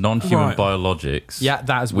 spaceships, non-human biologics. Yeah,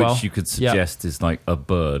 that as well. Which you could suggest is like a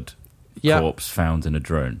bird corpse found in a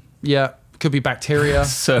drone. Yeah. Could be bacteria.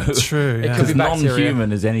 So true. It could be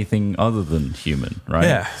non-human is anything other than human, right?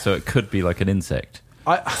 Yeah. So it could be like an insect.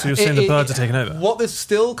 So you're saying the birds are taking over? What this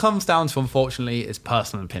still comes down to, unfortunately, is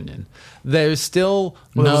personal opinion. There's still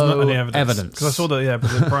there's no not any evidence. Because I saw that, but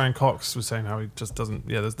then Brian Cox was saying how he just doesn't.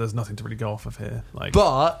 Yeah, there's nothing to really go off of here.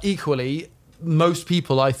 But equally, most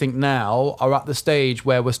people, I think, now are at the stage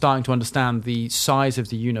where we're starting to understand the size of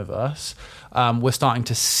the universe. We're starting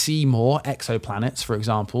to see more exoplanets, for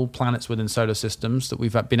example, planets within solar systems that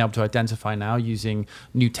we've been able to identify now using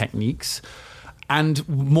new techniques. And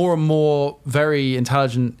more very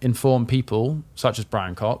intelligent, informed people, such as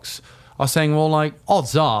Brian Cox, are saying, well,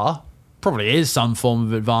 odds are, probably is some form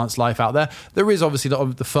of advanced life out there. There is obviously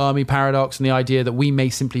the Fermi paradox and the idea that we may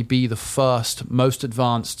simply be the first, most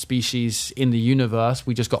advanced species in the universe.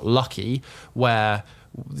 We just got lucky where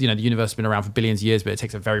the universe has been around for billions of years, but it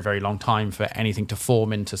takes a very, very long time for anything to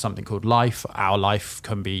form into something called life. Our life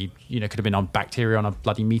can be, could have been on bacteria on a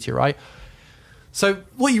bloody meteorite. So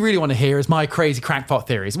what you really want to hear is my crazy crackpot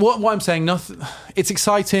theories. What I'm saying, nothing. It's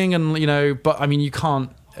exciting, and but I mean, you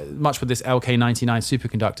can't much with this LK99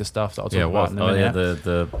 superconductor stuff that I'll talk about in a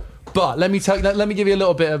minute. But let me give you a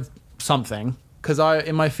little bit of something, because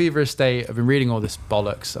in my feverish state, I've been reading all this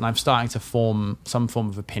bollocks, and I'm starting to form some form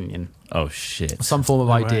of opinion. Oh shit! Some form of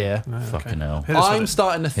idea. No, Fucking hell! I'm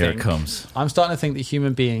starting to think. Here it comes. I'm starting to think that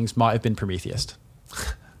human beings might have been Prometheus.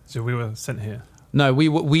 So we were sent here. No, we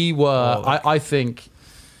were. I think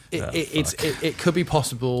it could be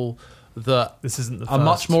possible that this isn't a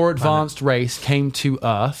much more advanced race came to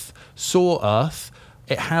Earth, saw Earth,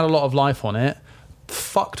 it had a lot of life on it,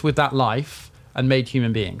 fucked with that life, and made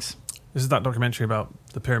human beings. This is that documentary about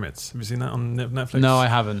the pyramids. Have you seen that on Netflix? No, I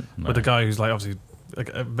haven't. With the guy who's obviously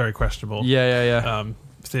very questionable. Yeah.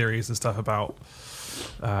 Theories and stuff about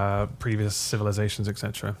previous civilizations,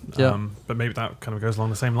 etc. Yeah. But maybe that kind of goes along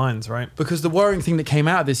the same lines, right? Because the worrying thing that came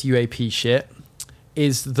out of this UAP shit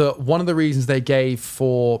is that one of the reasons they gave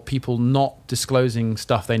for people not disclosing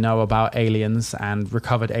stuff they know about aliens and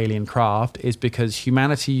recovered alien craft is because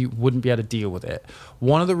humanity wouldn't be able to deal with it.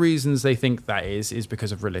 One of the reasons they think that is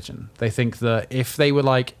because of religion. They think that if they were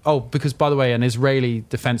because by the way, an Israeli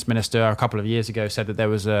defense minister a couple of years ago said that there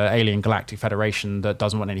was an alien galactic federation that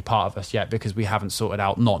doesn't want any part of us yet because we haven't sorted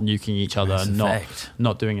out not nuking each other and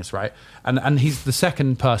not doing this right. And he's the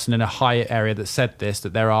second person in a high area that said this,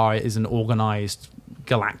 that there is an organized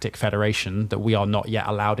galactic federation that we are not yet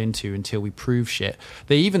allowed into until we prove shit.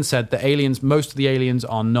 They even said that most of the aliens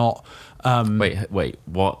are not... Wait,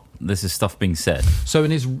 what? This is stuff being said. So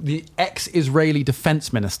the ex-Israeli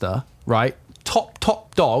defense minister, right,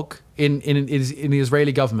 top dog in the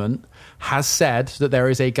Israeli government, has said that there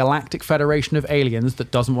is a galactic federation of aliens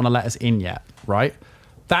that doesn't want to let us in yet, right?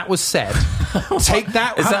 That was said. Take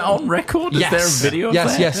that. Is that on record? Yes. Is there a video of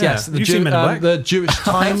that? Yes. You've seen Men in Black? The Jewish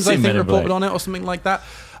Times, I seen Men think, in reported Black. on it or something like that.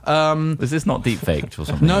 Is this not deep faked or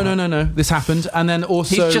something? No. This happened. And then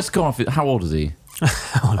also... He's just gone off it. How old is he?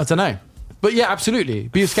 I don't know. But yeah, absolutely.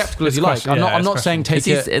 Be as skeptical as you like. I'm not saying take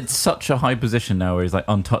it... It's such a high position now where he's like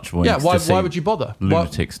untouchable. Yeah, why would you bother?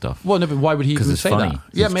 Lunatic stuff. Well, no, but why would he even it's say funny. that?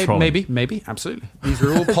 Yeah, It's maybe, absolutely. These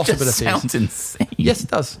are all It possibilities. sounds insane. Yes, it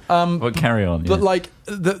does. But carry on. But yeah. like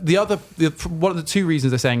one of the two reasons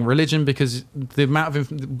they're saying religion, because the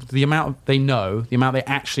amount they know, the amount they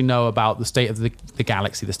actually know about the state of the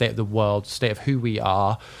galaxy, the state of the world, the state of who we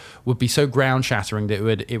are, would be so ground shattering that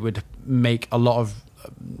it would make a lot of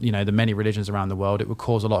the many religions around the world, it would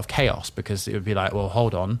cause a lot of chaos, because it would be like, well,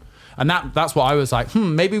 hold on. And that's what I was like,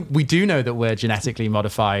 maybe we do know that we're genetically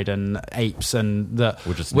modified and apes, and that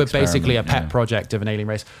we're basically a pet project of an alien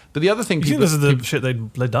race. But the other thing, this is the shit they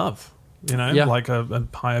love, like a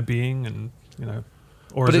higher being, and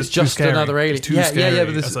or but is it's it too just scary? another alien. It's too scary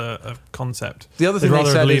but as a concept. The other They'd thing they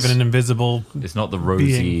rather said believe is, in an invisible. It's not the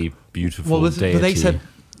rosy, beautiful deity. But they said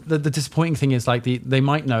the disappointing thing is, like, they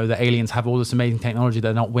might know that aliens have all this amazing technology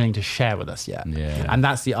they're not willing to share with us yet. Yeah. And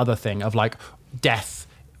that's the other thing of, like, death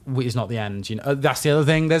is not the end. That's the other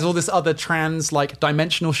thing. There's all this other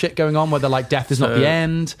dimensional shit going on where they're like, death is not the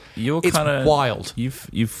end. It's wild. You've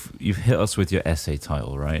hit us with your essay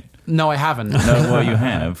title, right? No, I haven't. No, well, you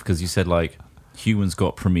have, because you said, like, humans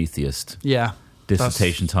got Prometheus. Yeah.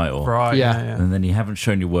 Dissertation title. Right. Yeah. And then you haven't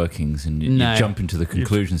shown your workings, and you jump into the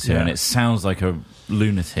conclusions here, and it sounds like a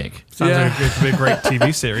lunatic. Sounds like it could be a great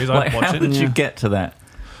TV series. I'd watch how it. did you get to that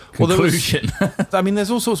conclusion? I mean,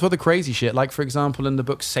 there's all sorts of other crazy shit. Like, for example, in the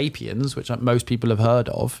book Sapiens, which most people have heard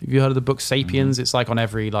of. Have you heard of the book Sapiens? It's like on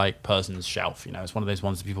every person's shelf. It's one of those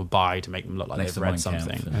ones that people buy to make them look like they've read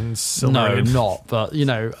something. And No, Silmarillion. not. But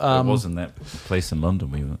it wasn't that place in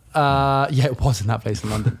London we were. Yeah, it was in that place in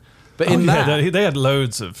London. But they had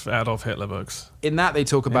loads of Adolf Hitler books. In that, they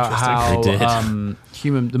talk about Interesting. how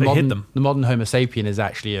They did. the modern Homo sapien is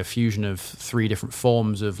actually a fusion of 3 different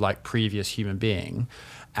forms of previous human being,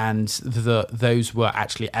 and those were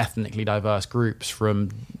actually ethnically diverse groups from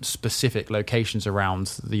specific locations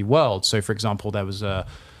around the world. So, for example, there was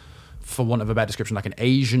for want of a better description, like an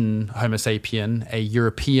Asian Homo sapien, a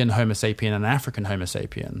European Homo sapien, and an African Homo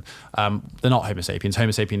sapien. They're not Homo sapiens.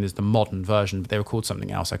 Homo sapien is the modern version, but they were called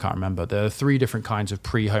something else. I can't remember. There are 3 different kinds of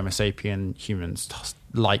pre-Homo sapien humans,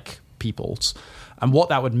 like peoples. And what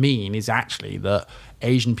that would mean is actually that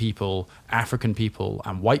Asian people, African people,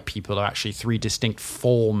 and white people are actually 3 distinct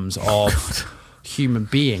forms of human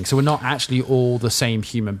beings. So we're not actually all the same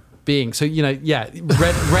human being. So,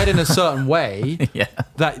 read in a certain way,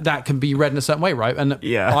 that can be read in a certain way, right? And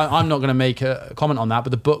I'm not going to make a comment on that,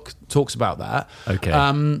 but the book talks about that.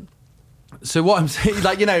 Okay. So what I'm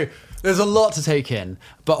saying, there's a lot to take in,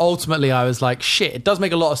 but ultimately I was like, shit, it does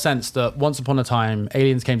make a lot of sense that once upon a time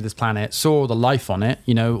aliens came to this planet, saw all the life on it,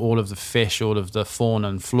 all of the fish, all of the fauna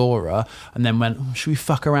and flora, and then went, should we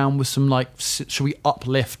fuck around with some should we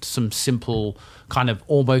uplift some simple kind of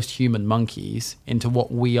almost human monkeys into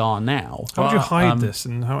what we are now? How would you hide this?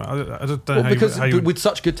 And how I don't know because with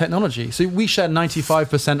such good technology, so we share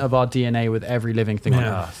 95% of our DNA with every living thing on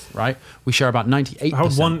Earth, right? We share about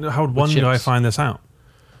 98%. How would one guy find this out?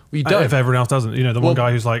 We don't. If everyone else doesn't, the one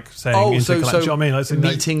guy who's saying intergalactic. You know what I mean?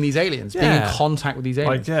 Meeting these aliens, being in contact with these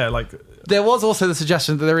aliens. There was also the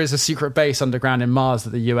suggestion that there is a secret base underground in Mars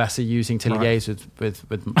that the US are using to liaise with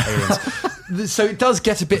aliens. So it does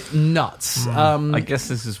get a bit nuts. I guess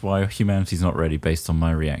this is why humanity's not ready, based on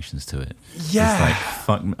my reactions to it. Yeah.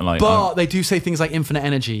 But they do say things like infinite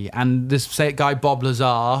energy, and this guy Bob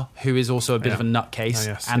Lazar, who is also a bit of a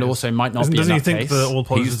nutcase, and also might not be a nutcase. Doesn't he think that all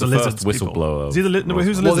he's the first whistleblower? Is he who's the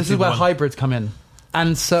lizard? Well, this is where hybrids come in.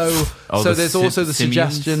 And so there's also the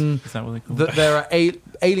suggestion that there are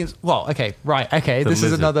aliens. Well, okay, right, okay. This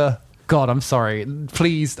is another. God, I'm sorry.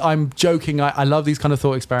 Please, I'm joking. I love these kind of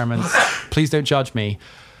thought experiments. Please don't judge me.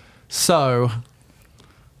 So,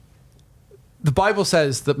 the Bible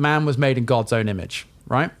says that man was made in God's own image,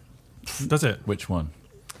 right? Does it? Which one?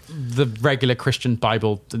 The regular Christian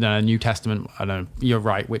Bible, the New Testament. I don't know. You're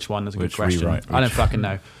right. Which one? That's a good question. I don't fucking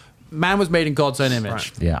know. Man was made in God's own image.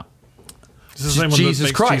 Right. Yeah. This is the same one that Jesus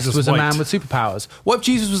makes Christ Jesus was a white. man with superpowers. What if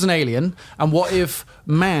Jesus was an alien? And what if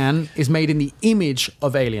man is made in the image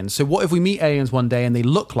of aliens? So what if we meet aliens one day and they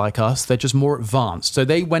look like us? They're just more advanced. So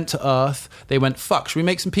they went to Earth. They went, fuck, should we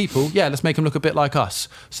make some people? Yeah, let's make them look a bit like us.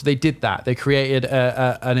 So they did that. They created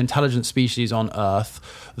an intelligent species on Earth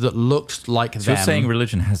that looked like them. So you're saying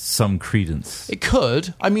religion has some credence. It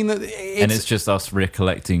could. I mean, And it's just us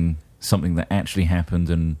recollecting something that actually happened.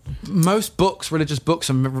 And most books, religious books,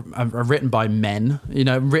 are written by men.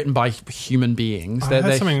 Written by human beings. I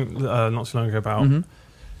heard something not too long ago about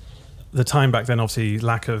the time back then. Obviously,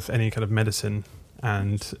 lack of any kind of medicine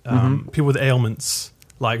and people with ailments,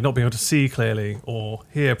 like not being able to see clearly or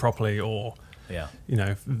hear properly, or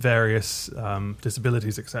various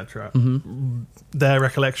disabilities, etc. Their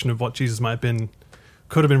recollection of what Jesus might have been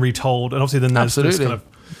could have been retold, and obviously then there's this kind of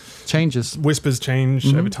changes. Whispers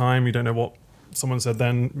change over time. You don't know what someone said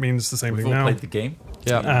then means the same we've thing all now. played the game.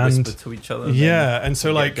 Yeah, You and whisper to each other. And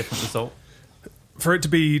so like different result. for it to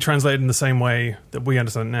be translated in the same way that we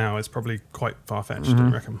understand it now, it's probably quite far fetched. I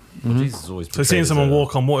reckon. Well, Jesus is always So seeing someone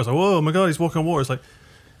walk on water, it's like, oh my god, he's walking on water. It's like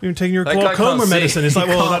you're taking your glaucoma medicine. It's like,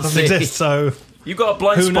 well, that doesn't exist. So you've got a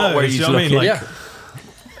blind who spot knows? where he's You know what I looking. mean? Like,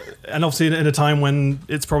 and obviously in a time when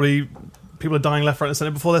it's probably people are dying left, right, and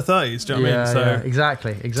centre before their 30s. Do you know what I mean? So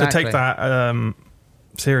exactly. to take that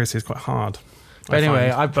seriously is quite hard. But anyway,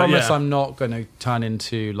 find. I promise yeah. I'm not going to turn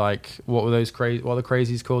into like what are the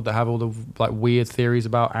crazies called that have all the like weird theories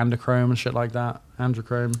about androchrome and shit like that.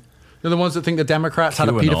 Androchrome. They're the ones that think the Democrats had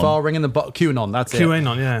a QAnon. paedophile ring in the QAnon. That's it.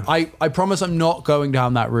 QAnon, yeah. I promise I'm not going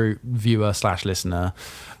down that route, viewer/listener.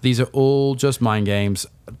 These are all just mind games,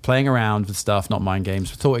 playing around with stuff, not mind games,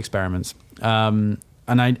 thought experiments. And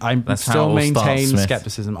I That's how it still all starts, maintain Smith.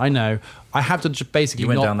 skepticism. I know. I have to just basically You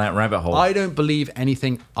went not, down that rabbit hole. I don't believe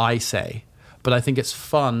anything I say, but I think it's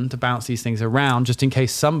fun to bounce these things around just in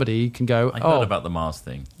case somebody can go, I heard about the Mars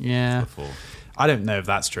thing. yeah. Before. I don't know if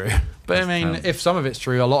that's true. But I mean, if some of it's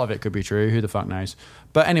true, a lot of it could be true. Who the fuck knows?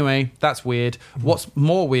 But anyway, that's weird. What's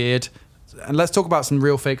more weird, and let's talk about some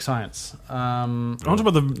real fake science. I want to talk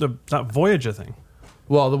about that Voyager thing.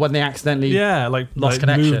 Well, the one they accidentally lost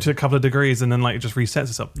connection. moved to a couple of degrees and then like it just resets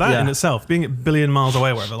itself. That in itself, being a billion miles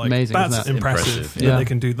away, whatever, like Amazing, that's isn't it? impressive. Impressive, That they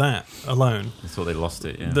can do that alone. I thought they lost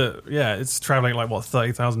it. Yeah. It's traveling like what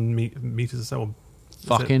 30,000 meters or so.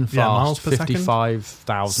 Fucking fast. miles per second?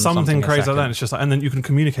 55,000. Something crazy like second. that. It's just like, and then you can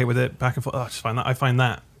communicate with it back and forth. I find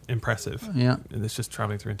that impressive. Yeah, It's just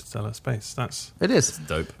traveling through interstellar space. That's it is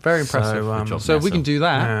dope. very impressive. So, Good job, So if we NASA. can do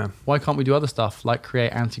that, Yeah. why can't we do other stuff like create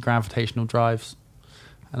anti-gravitational drives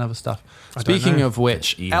and other stuff? I don't Speaking know. of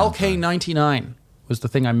which, Elon LK99 was the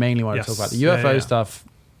thing I mainly wanted to Yes. talk about. The Yeah, UFO yeah. stuff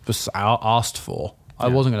was asked for. I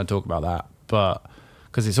Yeah. wasn't going to talk about that, but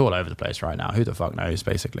because it's all over the place right now. Who the fuck knows,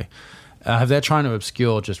 basically. They're trying to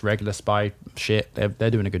obscure just regular spy shit.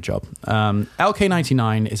 They're doing a good job.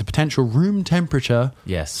 LK99 is a potential room temperature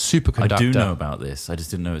Yes. superconductor. I do know about this. I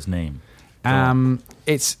just didn't know its name.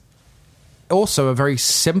 It's also a very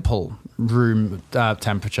simple room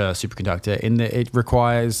temperature superconductor in that it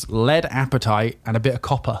requires lead apatite and a bit of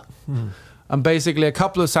copper. And basically a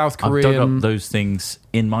couple of South I've dug Korean... up those things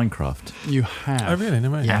in Minecraft. You have. oh really?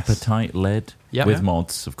 No way. Yes. Apatite, lead, Yep. with Yeah.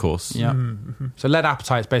 mods, of course. Yeah. So lead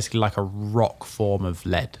apatite is basically like a rock form of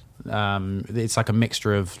lead. It's like a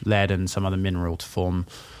mixture of lead and some other mineral to form.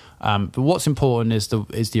 But what's important is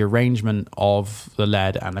the arrangement of the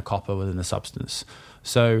lead and the copper within the substance.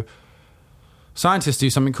 So scientists do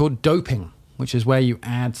something called doping, which is where you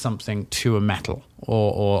add something to a metal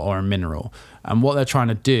or a mineral. And what they're trying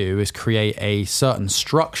to do is create a certain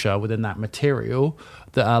structure within that material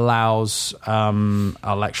that allows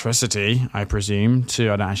electricity, I presume, I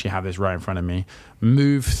don't actually have this right in front of me,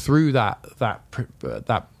 move through that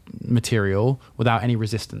material without any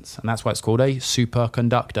resistance. And that's why it's called a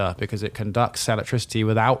superconductor, because it conducts electricity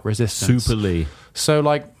without resistance. Superly. So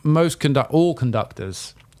like all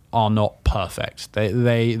conductors are not perfect.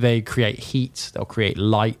 They create heat, they'll create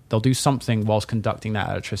light, they'll do something whilst conducting that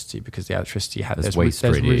electricity, because the electricity has There's waste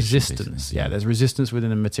radiation, resistance. basically. Yeah, there's resistance within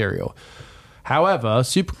the material. However,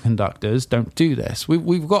 superconductors don't do this.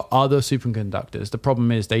 We've got other superconductors. The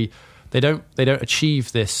problem is they don't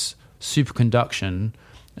achieve this superconduction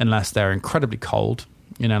unless they're incredibly cold,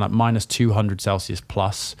 like minus 200 Celsius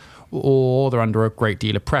plus, or they're under a great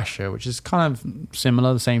deal of pressure, which is kind of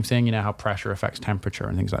similar, the same thing, how pressure affects temperature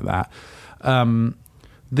and things like that.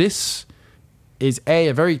 This is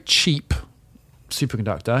a very cheap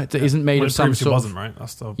superconductor. It isn't made Well, of it some previously sort wasn't, of... right?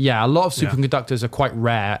 That's the... Yeah, a lot of Yeah. superconductors are quite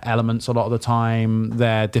rare elements a lot of the time.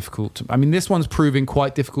 They're difficult to... I mean, this one's proving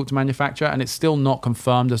quite difficult to manufacture, and it's still not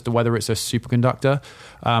confirmed as to whether it's a superconductor.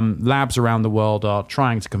 Labs around the world are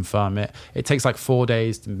trying to confirm it. It takes like 4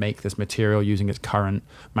 days to make this material using its current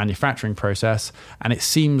manufacturing process, and it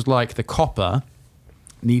seems like the copper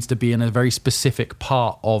needs to be in a very specific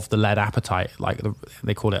part of the lead apatite,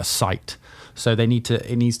 they call it a site. So it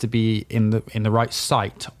needs to be in the right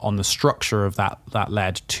site on the structure of that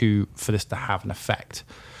lead for this to have an effect.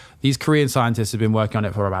 These Korean scientists have been working on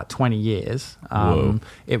it for about 20 years.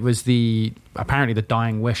 It was apparently the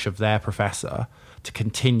dying wish of their professor to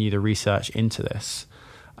continue the research into this.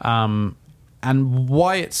 And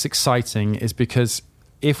why it's exciting is because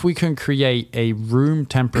if we can create a room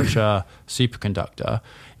temperature superconductor,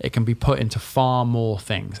 it can be put into far more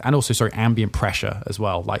things, and also ambient pressure as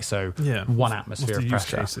well. 1 atmosphere of What's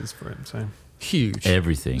pressure. the use cases for it? So Huge.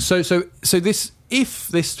 Everything. So this, if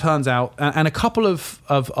this turns out, and a couple of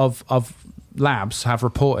labs have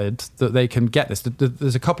reported that they can get this.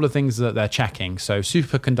 There's a couple of things that they're checking. So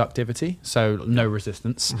superconductivity, so no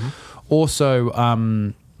resistance.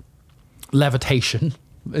 Also levitation.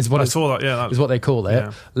 Is what I saw that. Yeah, is what they call it.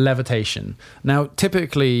 Yeah. Levitation. Now,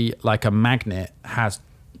 typically, like a magnet has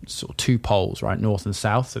sort of 2 poles, right, north and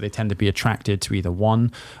south, so they tend to be attracted to either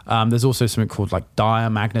one. There's also something called like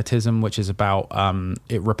diamagnetism, which is about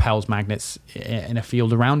it repels magnets in a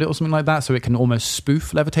field around it or something like that, so it can almost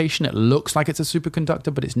spoof levitation. It looks like it's a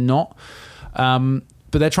superconductor, but it's not.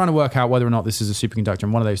 But they're trying to work out whether or not this is a superconductor,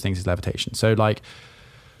 and one of those things is levitation. So like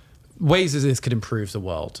ways as this could improve the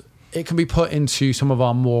world. It can be put into some of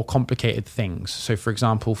our more complicated things. So, for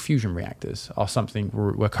example, fusion reactors are something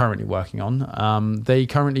we're currently working on. They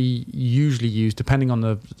currently usually use, depending on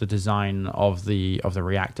the design of the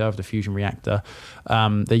reactor, of the fusion reactor,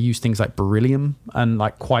 they use things like beryllium and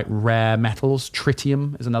like quite rare metals.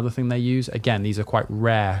 Tritium is another thing they use. Again, these are quite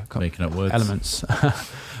rare Making up words. elements.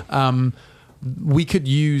 We could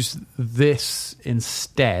use this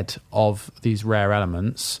instead of these rare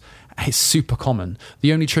elements. It's super common.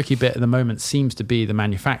 The only tricky bit at the moment seems to be the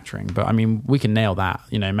manufacturing, but I mean, we can nail that.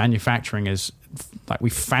 Manufacturing is like, we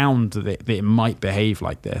found that it might behave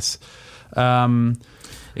like this.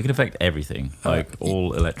 It can affect everything, like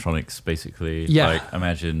all electronics, basically. Yeah. Like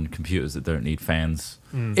imagine computers that don't need fans,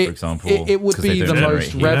 for It- example. It would 'cause they be don't the generate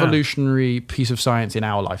most heat. revolutionary piece of science in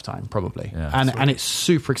our lifetime, probably. Yeah, and it's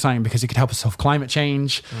super exciting because it could help us solve climate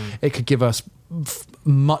change. It could give us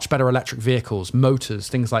much better electric vehicles, motors,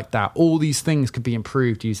 things like that. All these things could be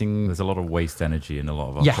improved using... There's a lot of waste energy in a lot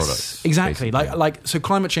of our Yes, products. exactly. basically. So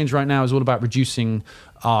climate change right now is all about reducing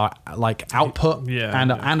our output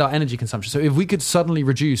and our energy consumption. So if we could suddenly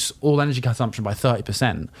reduce all energy consumption by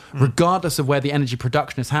 30%, regardless of where the energy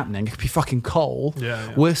production is happening, it could be fucking coal.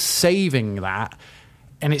 Yeah. We're saving that,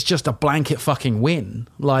 and it's just a blanket fucking win.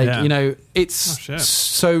 It's shit.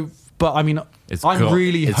 so. But I mean, It's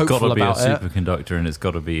really got hopeful to be a about it. superconductor, and it's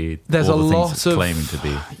got to be There's all a the things lot it's of claiming to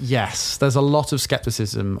be. Yes, there's a lot of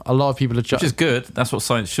skepticism. A lot of people are just Which is good. That's what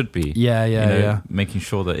science should be. Yeah, yeah. Making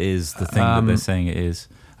sure that it is the thing that they're saying it is.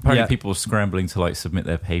 Apparently, yeah. people are scrambling to like submit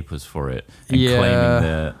their papers for it and Yeah. claiming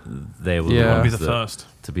that they were the Yeah. ones Be the that- first.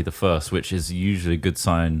 to be the first, which is usually a good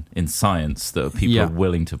sign in science that people Yeah. are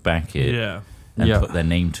willing to back it Yeah. and Yeah. put their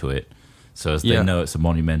name to it, so as they Yeah. know it's a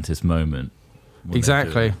momentous moment. when they do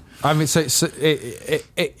Exactly. it. I mean, so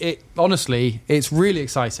it honestly, it's really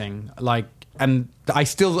exciting. Like, and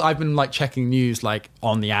I've been like checking news like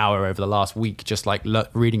on the hour over the last week, just like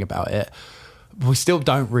reading about it. We still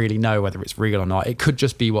don't really know whether it's real or not. It could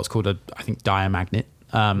just be what's called I think diamagnet,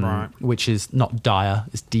 Right. which is not dia,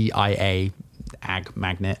 it's DIA, ag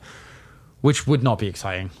magnet, which would not be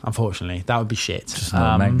exciting. Unfortunately, that would be shit. Just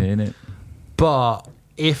not a magnet in it. But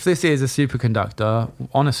if this is a superconductor,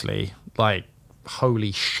 honestly, like,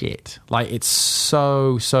 holy shit. Like, it's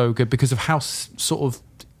so good because of how sort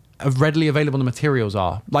of readily available the materials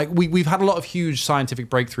are. Like, we've had a lot of huge scientific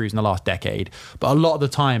breakthroughs in the last decade, but a lot of the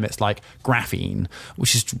time it's like graphene,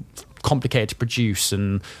 which is complicated to produce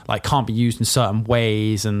and like can't be used in certain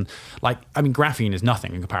ways. And like, I mean, graphene is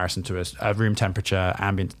nothing in comparison to a room temperature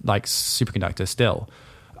ambient like superconductor still.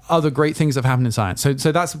 Other great things have happened in science. So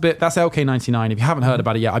that's that's LK99. If you haven't heard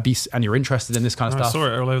about it yet, and you're interested in this kind of I stuff, saw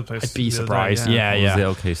it all over the place. I'd be the other surprised. day, Yeah.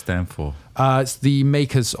 What does the LK stand for? It's the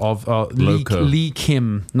makers of Loco. Lee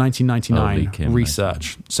Kim 1999 Lee Kim,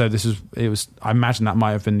 research. So it was. I imagine that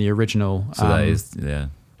might have been the original. So that is, yeah.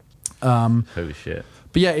 Holy shit.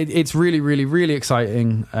 But yeah, it's really, really, really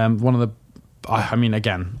exciting. One of the, I mean,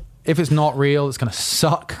 again, if it's not real, it's going to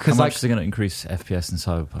suck. How much is it going to increase FPS in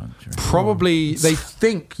Cyberpunk? Probably, they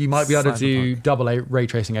think you might be able to do double ray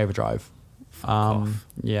tracing overdrive. Off.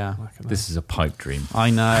 Yeah. This is a pipe dream.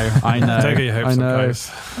 I know. Don't get your hopes up,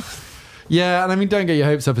 guys. Yeah, and I mean, don't get your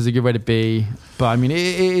hopes up is a good way to be. But I mean, it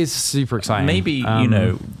is super exciting. Maybe,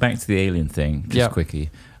 back to the alien thing, just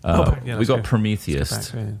quickly. We got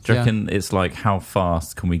Prometheus. Do you reckon it's like, how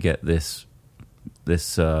fast can we get this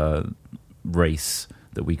race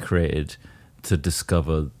that we created to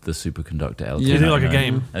discover the superconductor LTE? You do like a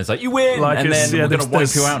game. And it's like, you win! Like, and then we're going to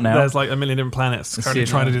wipe you out now. There's like a million different planets currently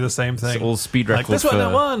trying to do the same thing. It's all speed records this one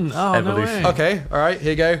I won! Oh, evolution. no way. Okay, all right,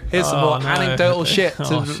 here you go. Here's some more anecdotal shit.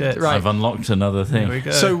 Shit. Right. I've unlocked another thing. There we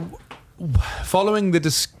go. So, following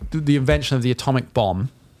the invention of the atomic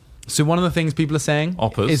bomb, so one of the things people are saying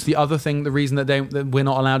is the other thing, the reason that we're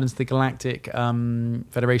not allowed into the Galactic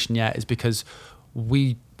Federation yet is because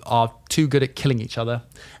we are too good at killing each other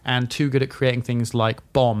and too good at creating things like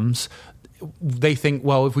bombs. They think,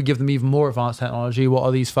 well, if we give them even more advanced technology, what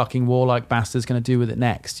are these fucking warlike bastards going to do with it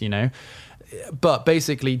next, you know? But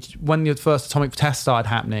basically, when the first atomic test started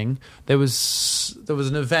happening, there was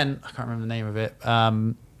an event, I can't remember the name of it,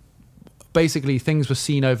 basically things were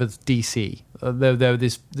seen over DC. There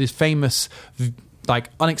was this famous, like,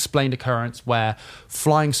 unexplained occurrence where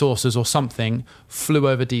flying saucers or something flew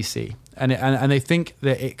over DC. And they think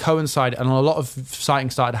that it coincided, and a lot of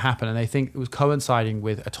sightings started to happen, and they think it was coinciding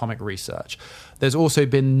with atomic research. There's also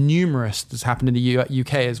been numerous, that's happened in the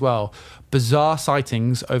UK as well, bizarre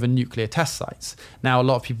sightings over nuclear test sites. Now, a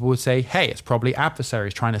lot of people would say, hey, it's probably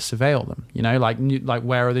adversaries trying to surveil them. You know, like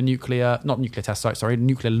where are the nuclear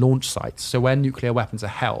launch sites. So where nuclear weapons are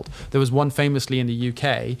held. There was one famously in the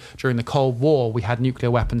UK, during the Cold War, we had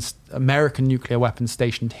American nuclear weapons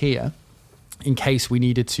stationed here, in case we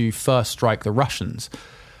needed to first strike the Russians.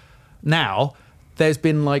 Now, there's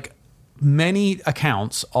been like many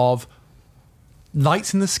accounts of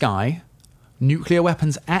lights in the sky, nuclear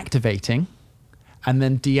weapons activating, and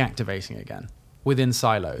then deactivating again within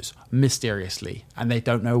silos, mysteriously, and they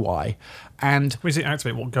don't know why. And we see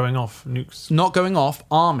activate, what, going off? Nukes? Not going off,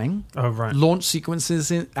 arming. Oh, right. Launch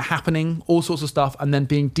sequences happening, all sorts of stuff, and then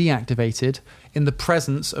being deactivated in the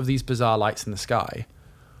presence of these bizarre lights in the sky.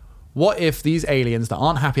 What if these aliens that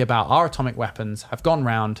aren't happy about our atomic weapons have gone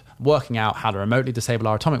round working out how to remotely disable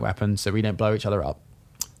our atomic weapons so we don't blow each other up?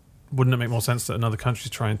 Wouldn't it make more sense that another country's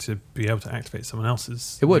trying to be able to activate someone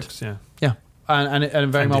else's? It would. Nukes? Yeah. And it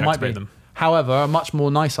very well might be. Them. However, a much more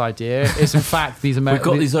nice idea is, in fact, these We've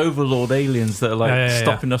got these overlord aliens that are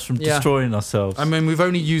stopping us from destroying ourselves. I mean, we've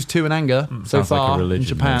only used 2 in anger so far like in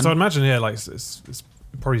Japan. So I'd imagine, it's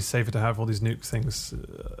probably safer to have all these nuke things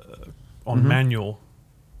on manual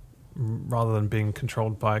rather than being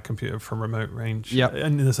controlled by a computer from remote range. Yep.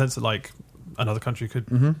 And in the sense that, like, another country could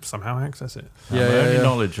somehow access it. My only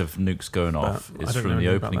knowledge of nukes going off is from the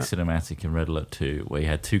opening cinematic in Red Alert 2, where you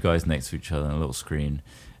had 2 guys next to each other on a little screen,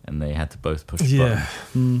 and they had to both push the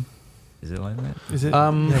button. Is it like that? Is it? Do you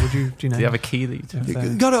know? Do you have a key that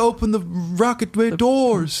you gotta open the rocket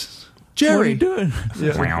doors. Jerry, what are you doing?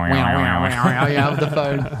 Yeah, with the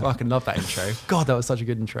phone. Fucking love that intro. God, that was such a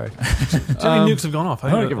good intro. How many nukes have gone off? I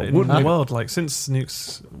don't give a wood in the world. Like, since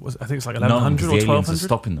nukes, I think it's like 1,100 or 1,200.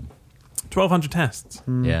 Stopping them. 1,200 tests.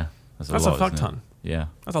 Yeah, that's a fuck ton. Yeah,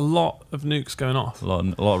 that's a lot of nukes going off. A lot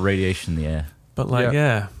of radiation in the air. But well,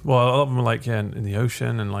 a lot of them are like in the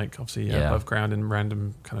ocean and like obviously above ground in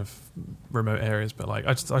random kind of remote areas. But like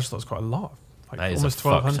I just thought it was quite a lot. Like almost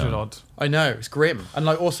 1,200 odd. I know, it's grim. And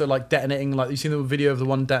like also like detonating, like you've seen the video of the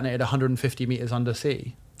one detonated 150 meters under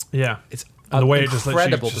sea. Yeah. It's and the way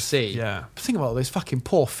incredible to see. Yeah. But think about all those fucking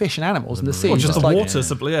poor fish and animals in the sea. Well, just the like, water.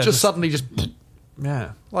 Suddenly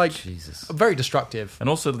like Jesus. Very destructive. And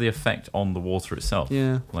also the effect on the water itself.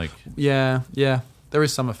 Yeah. Like Yeah. There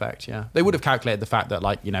is some effect, yeah. They would have calculated the fact that,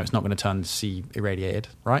 like, you know, it's not going to turn the sea irradiated,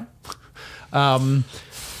 right? We're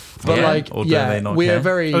very...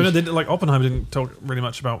 Oh, no, like, Oppenheimer didn't talk really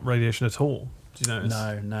much about radiation at all. Do you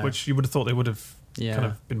notice? No. Which you would have thought they would have kind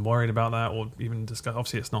of been worried about that or even discussed.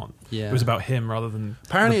 Obviously, it's not. Yeah. It was about him rather than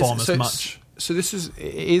the bomb as much. So this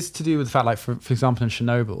is to do with the fact, like, for example, in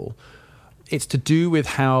Chernobyl, it's to do with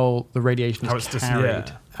how the radiation is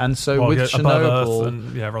carried. And so with Chernobyl...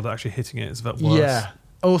 and, rather than actually hitting it is worse. Yeah.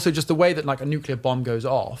 Also, just the way that, like, a nuclear bomb goes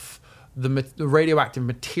off, the radioactive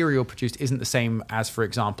material produced isn't the same as, for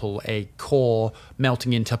example, a core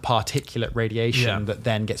melting into particulate radiation that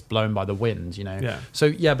then gets blown by the wind, you know? Yeah. So,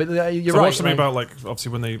 but you're right. I watched something about, like,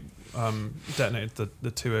 obviously when they detonated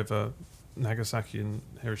the 2 over Nagasaki and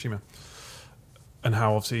Hiroshima. and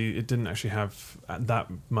how obviously it didn't actually have that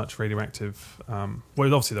much radioactive. Well,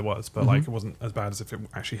 obviously there was, but like it wasn't as bad as if it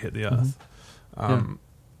actually hit the Earth.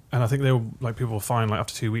 And I think they were like people were fine like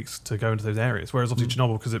after 2 weeks to go into those areas. Whereas obviously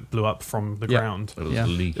Chernobyl, because it blew up from the ground,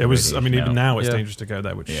 it was. I mean, even now it's dangerous to go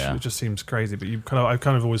there, which it just seems crazy. But I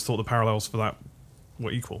kind of always thought the parallels for that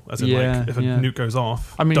were equal. As in, like if a nuke goes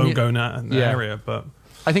off, don't go in that area. But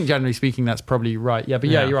I think generally speaking, that's probably right. Yeah, but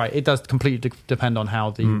you're right. It does completely depend on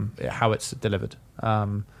how how it's delivered.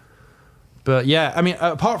 But yeah, I mean,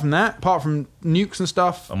 apart from nukes and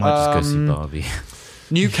stuff, I might just go see Barbie.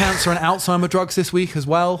 New cancer and Alzheimer drugs this week as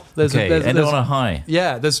well. There's on a high.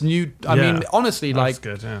 Yeah, there's new. I mean, honestly, that's like,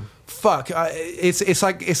 good, yeah. Fuck, it's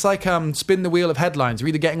like spin the wheel of headlines. You're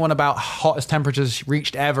either getting one about hottest temperatures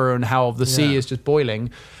reached ever and how the sea is just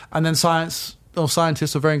boiling, and then scientists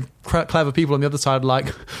are very clever people on the other side,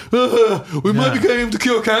 like, we might be going able to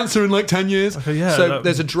cure cancer in like 10 years. Okay, so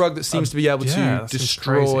there's a drug that seems to be able to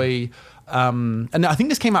destroy. And I think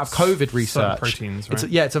this came out of COVID research. Proteins, right?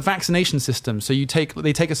 It's a vaccination system. So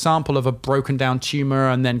they take a sample of a broken down tumor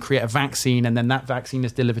and then create a vaccine, and then that vaccine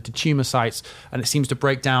is delivered to tumor sites, and it seems to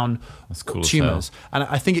break down tumors. And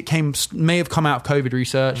I think it may have come out of COVID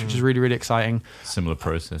research, which is really, really exciting. Similar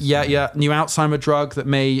process. Yeah. New Alzheimer drug that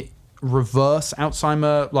may reverse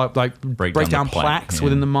Alzheimer, like break down plaques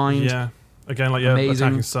within the mind. Yeah. Again, like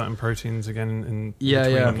attacking certain proteins again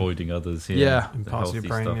in avoiding others. In parts of your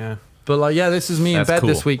brain. Stuff. Yeah. But like, this is me in bed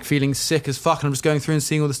this week, feeling sick as fuck, and I'm just going through and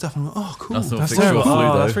seeing all this stuff. And I'm like, oh, cool. That's terrible.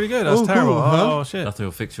 That's really good. That's terrible. Cool, huh? Oh shit. Nothing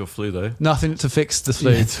will fix your flu though. Nothing to fix the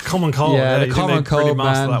flu. It's a common cold. Yeah, the common cold, really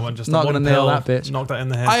master man. That one. Just not going to nail that bitch. Knock that in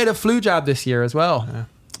the head. I had a flu jab this year as well.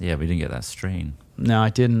 Yeah, we didn't get that strain. No, I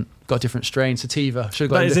didn't. Got a different strain, sativa. Should have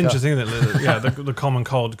got. That is interesting, isn't it? The common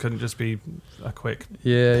cold couldn't just be a quick.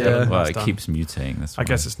 Yeah. Well, it keeps mutating. I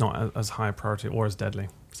guess it's not as high a priority or as deadly.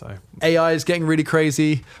 So AI is getting really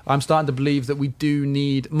crazy. I'm starting to believe that we do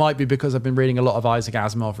need, might be because I've been reading a lot of Isaac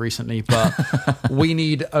Asimov recently, but we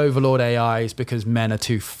need overlord AIs because men are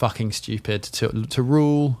too fucking stupid to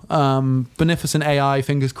rule. Beneficent AI,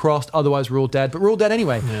 fingers crossed, otherwise we're all dead. But we're all dead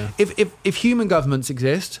anyway. Yeah. If human governments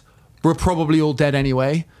exist, we're probably all dead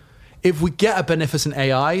anyway. If we get a beneficent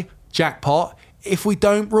AI, jackpot. If we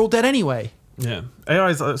don't, we're all dead anyway. Yeah, AI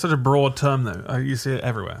is such a broad term though. You see it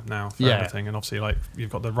everywhere now for everything, and obviously, like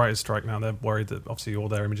you've got the writers' strike now. They're worried that obviously all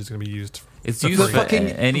their images are going to be used. It's used for fucking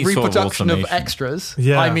any reproduction sort of extras.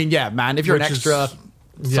 Yeah, I mean, man, if you're an extra,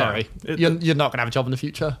 sorry, you're not going to have a job in the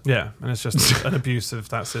future. Yeah, and it's just an abuse of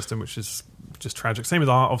that system, which is just tragic. Same with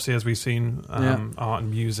art, obviously, as we've seen, art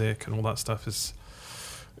and music and all that stuff is.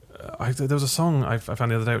 There was a song I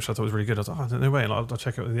found the other day which I thought was really good. I was like, no way, I'll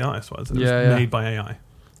check out who the artist was. And it was made by AI.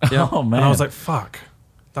 Yeah. Oh man! And I was like, fuck.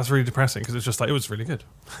 That's really depressing because it's just like it was really good.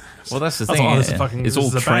 Well, that's the thing. It's all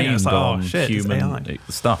trained on human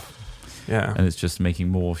stuff. Yeah, and it's just making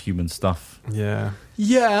more human stuff. Yeah,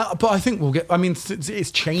 but I think we'll get. I mean, it's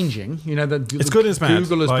changing. You know, it's good. It's bad.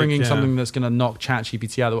 Google is bringing something that's going to knock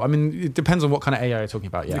ChatGPT out. I mean, it depends on what kind of AI you're talking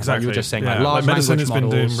about. Yeah, exactly. Like you were just saying, like large medicine language has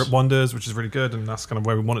models. been doing wonders, which is really good, and that's kind of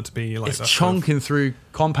where we want it to be. Like it's chonking through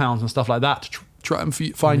compounds and stuff like that to try and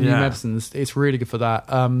find new medicines. It's really good for that.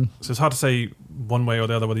 So it's hard to say one way or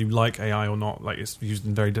the other whether you like AI or not. Like it's used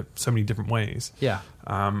in so many different ways. Yeah.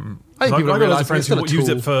 I think people got lots of friends who use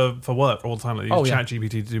it for work all the time. Like use ChatGPT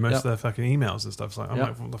to do most of their fucking emails and stuff. It's like, I'm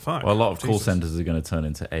like, what the fuck? Well, a lot of call centers are going to turn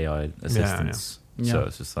into AI assistants. So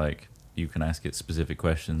it's just like you can ask it specific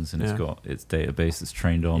questions, and it's got its database that's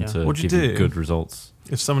trained on to give you good results.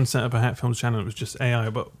 If someone set up a Hat Films channel, it was just AI,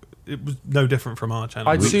 but it was no different from our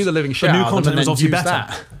channel. I'd sue the living shit out of them and then use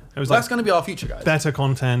that. It was that's going to be our future, guys. Better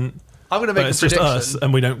content. I'm going to make a prediction. It's just us,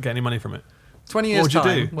 and we don't get any money from it. 20 years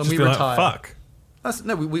time, when we retire. Fuck.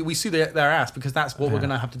 We sue their ass because that's what we're going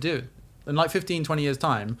to have to do. In like 15, 20 years'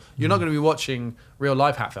 time, you're not going to be watching real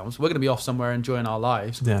life Hat Films. We're going to be off somewhere enjoying our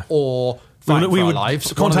lives. Yeah. Or fighting for our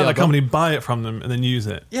lives. Contact that company, buy it from them, and then use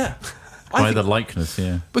it. Yeah. Buy the likeness,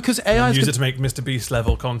 Because AI use it to make Mr. Beast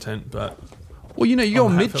level content, but... Well, you know, you go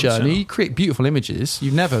on Midjourney, you create beautiful images.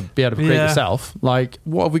 You'd never be able to create yourself. Like,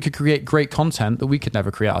 what if we could create great content that we could never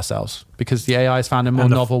create ourselves? Because the AI has found a more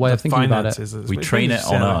novel way of thinking about it. We train it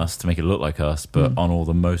on us to make it look like us, but on all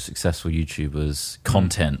the most successful YouTubers'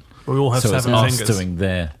 content. We all have 7 us fingers. doing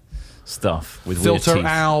their stuff with filter weird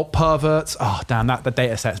teeth. out perverts. Oh, damn, the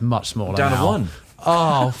data set's much smaller down now. to 1.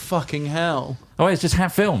 Oh, fucking hell. Oh, it's just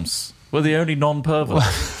Hat Films. We're the only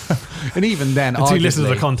non-perverts. And even then, until you listen to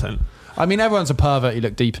the content. I mean, everyone's a pervert. You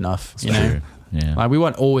look deep enough. That's true. Yeah. Like, we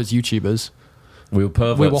weren't always YouTubers. We were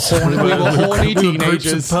perverts. We were horny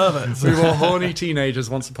teenagers. Perverts. We were horny teenagers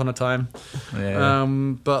once upon a time. Yeah.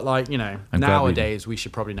 But like, you know, nowadays we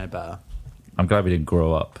should probably know better. I'm glad we didn't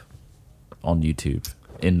grow up on YouTube.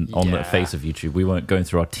 On the face of YouTube, we weren't going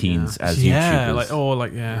through our teens as YouTubers.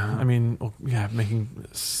 I mean,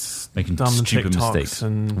 making dumb stupid TikToks mistakes.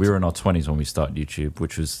 And we were in our 20s when we started YouTube,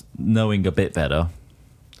 which was knowing a bit better.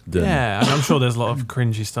 And I'm sure there's a lot of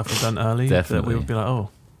cringy stuff we've done early Definitely. that we would be like, oh,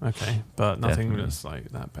 okay, but nothing that's like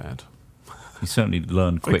that bad. You certainly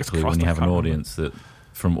learn quickly when you have an audience that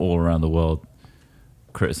from all around the world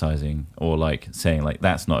criticizing or like saying like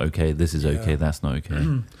that's not okay, this is okay, that's not okay.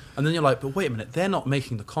 And then you're like, but wait a minute, they're not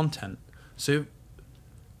making the content, so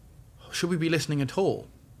should we be listening at all?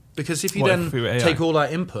 Because if you take all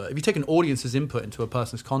that input, if you take an audience's input into a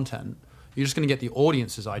person's content, you're just going to get the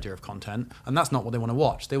audience's idea of content, and that's not what they want to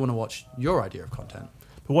watch. They want to watch your idea of content.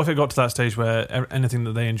 But what if it got to that stage where anything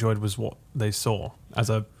that they enjoyed was what they saw as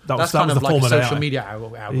a that's kind of like a social media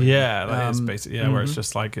algorithm. Yeah, that is basically where it's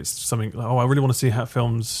just like it's something. Like, oh, I really want to see how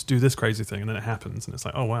films do this crazy thing, and then it happens, and it's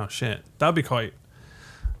like, oh wow, shit, that'd be quite.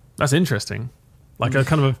 That's interesting. Like a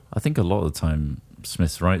kind of. I think a lot of the time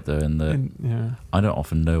Smith's right though, in that I don't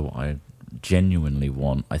often know what I genuinely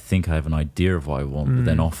want. I think I have an idea of what I want, but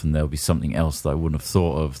then often there'll be something else that I wouldn't have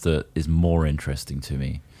thought of that is more interesting to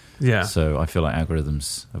me. Yeah. So I feel like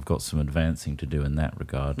algorithms have got some advancing to do in that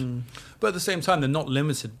regard. But at the same time, they're not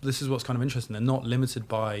limited. This is what's kind of interesting. They're not limited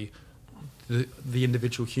by the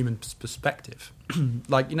individual human perspective.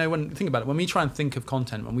 Like, you know, think about it, when we try and think of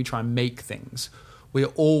content, when we try and make things, we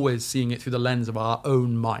are always seeing it through the lens of our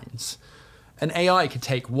own minds. An AI could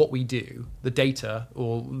take what we do, the data,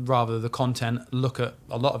 or rather the content, look at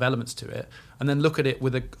a lot of elements to it, and then look at it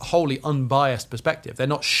with a wholly unbiased perspective. They're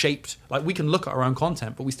not shaped, like we can look at our own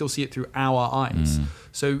content, but we still see it through our eyes.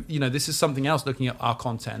 So, you know, this is something else, looking at our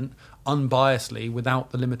content unbiasedly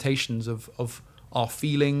without the limitations of our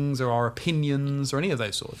feelings or our opinions or any of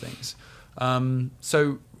those sort of things.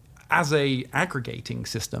 So as a aggregating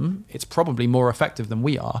system, it's probably more effective than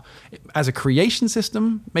we are. As a creation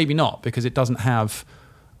system, maybe not, because it doesn't have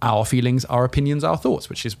our feelings, our opinions, our thoughts,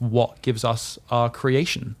 which is what gives us our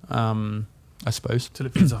creation, I suppose. Till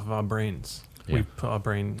it feeds off of our brains. Yeah. We put our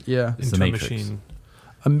brain It's into the a Matrix. machine.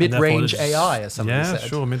 A mid-range AI, as somebody said. Yeah,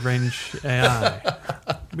 sure, mid-range AI.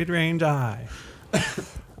 Mid-range AI.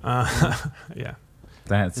 Yeah.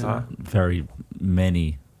 That's very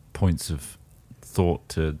many points of thought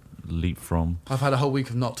to leap from. I've had a whole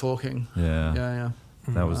week of not talking. Yeah.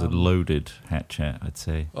 That was a loaded hat chat, I'd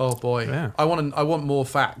say. Oh boy, Yeah. I want more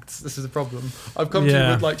facts. This is the problem. I've come to you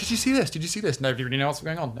with like, did you see this? Did you see this? Nobody really knows what's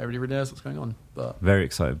going on. Nobody really knows what's going on. But Very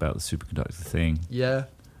excited about the superconductor thing. yeah,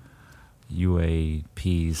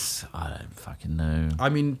 UAPs, I don't fucking know. I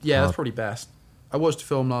mean, yeah, that's probably best. I watched a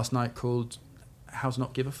film last night called "How to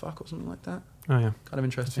Not Give a Fuck" or something like that. Oh yeah. Kind of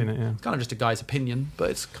interesting. I've seen it, yeah. It's kind of just a guy's opinion, but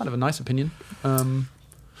it's kind of a nice opinion.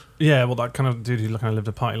 Yeah, well, that kind of dude who kind of lived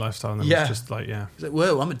a party lifestyle and then was just like, He's like,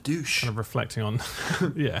 whoa, I'm a douche. kind of reflecting on,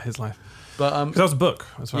 his life. But Because that was a book.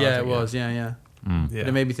 As well, I yeah, think, it was. Yeah. Yeah. But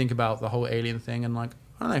it made me think about the whole alien thing, and like,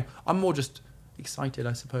 I don't know. I'm more just excited,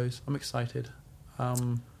 I suppose. I'm excited.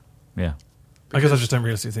 Yeah. I guess I just don't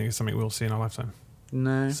realistically think it's something we'll see in our lifetime.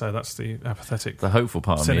 No. So that's the apathetic, The hopeful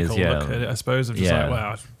part of me cynical is, look at it, I suppose, of just Yeah. like,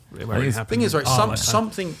 wow, it won't it's- happen. Thing is, right, in our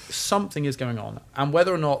lifetime. something is going on, and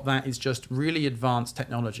whether or not that is just really advanced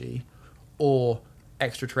technology or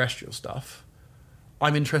extraterrestrial stuff,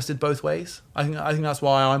 I'm interested both ways. I think that's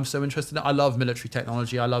why I'm so interested in it. I love military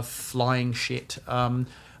technology. I love flying shit. And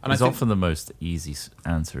it's I think, often the most easy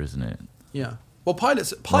answer, isn't it? yeah. Well,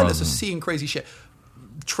 pilots are seeing crazy shit.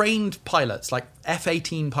 Trained pilots, like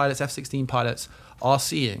F-18 pilots, F-16 pilots, are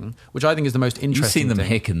seeing, which I think is the most You've interesting seen them thing.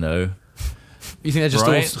 hicking, though. You think they're just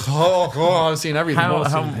Right? all, I've seen everything.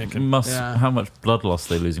 How much blood loss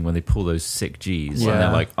they're losing when they pull those sick Gs? Yeah. And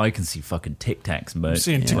they're like, I can see fucking Tic Tacs, mate. I'm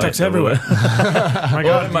seeing Tic Like, Tacs everywhere. My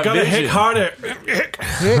God, you my gotta vision. hit harder.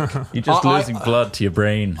 You're just I- losing blood to your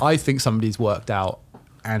brain. I think somebody's worked out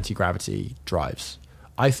anti-gravity drives.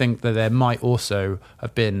 I think that there might also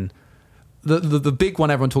have been the big one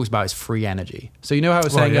everyone talks about is free energy. So you know how I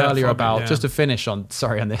was saying earlier about, just to finish on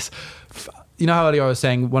this, you know how earlier I was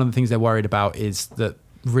saying one of the things they're worried about is that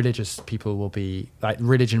religious people will be, like,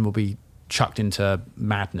 religion will be chucked into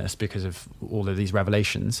madness because of all of these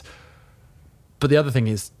revelations. But the other thing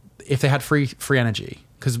is, if they had free energy,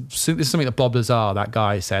 because this is something that Bob Lazar, that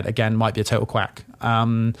guy, said, again, might be a total quack.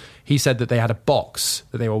 He said that they had a box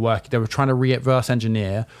that they were trying to reverse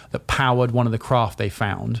engineer that powered one of the craft they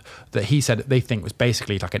found, that he said they think was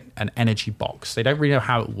basically like an energy box. They don't really know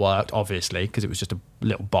how it worked, obviously, because it was just a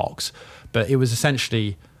little box. But it was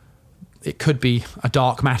essentially it could be a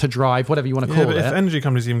dark matter drive, whatever you want to Yeah, call but it. if energy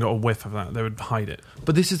companies even got a whiff of that, they would hide it.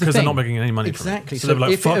 But this is the Because thing. they're not making any money exactly. from it. So, they're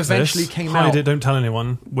like, if fuck it eventually this, came hide out, it, don't tell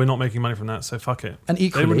anyone, we're not making money from that, so fuck it. and They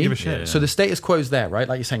equally, wouldn't give a shit. so the status quo is there, right?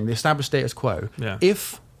 Like you're saying, the established status quo. Yeah.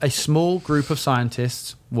 If a small group of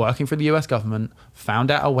scientists working for the US government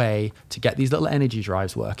found out a way to get these little energy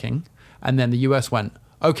drives working, and then the US went,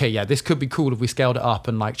 okay, yeah, this could be cool if we scaled it up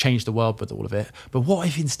and like changed the world with all of it. But what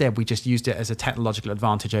if instead we just used it as a technological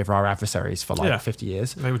advantage over our adversaries for like 50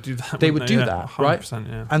 years? They would do that. They would wouldn't do Yeah, that, 100%, right?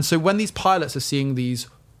 Yeah. And so when these pilots are seeing these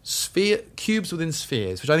cubes within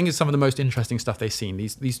spheres, which I think is some of the most interesting stuff they've seen,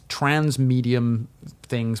 these trans-medium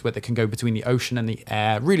things where they can go between the ocean and the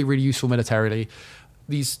air, really, really useful militarily.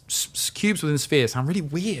 These cubes within spheres sound really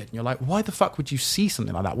weird. And you're like, why the fuck would you see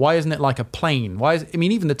something like that? Why isn't it like a plane?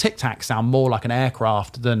 Even the Tic Tacs sound more like an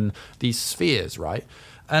aircraft than these spheres, right?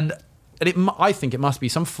 And I think it must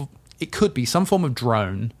be it could be some form of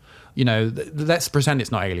drone. You know, let's pretend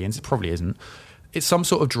it's not aliens. It probably isn't. It's some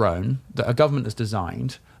sort of drone that a government has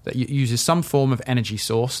designed that uses some form of energy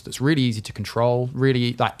source that's really easy to control,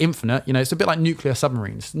 really like infinite. You know, it's a bit like nuclear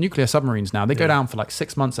submarines. Nuclear submarines now, they go down for like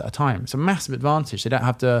 6 months at a time. It's a massive advantage. They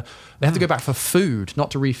have to go back for food, not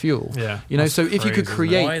to refuel. Yeah, you know, so if you could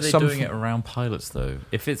create why are they doing it around pilots though?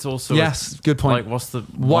 If it's also good point. Like, what's the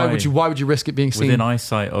why would you risk it being seen within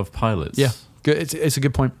eyesight of pilots? Yeah, good. It's a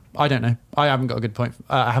good point. I don't know. I haven't got a good point.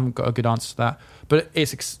 I haven't got a good answer to that. But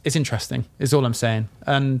it's interesting. Is all I'm saying.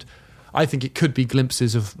 And I think it could be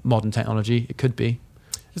glimpses of modern technology. It could be.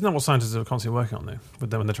 Isn't that what scientists are constantly working on, though? With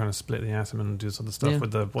them when they're trying to split the atom and do this other stuff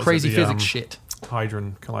with the crazy physics shit,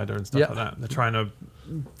 Hadron Collider and stuff like that. They're trying to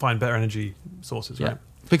find better energy sources, right?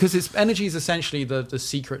 Because energy is essentially the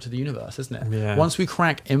secret to the universe, isn't it? Yeah. Once we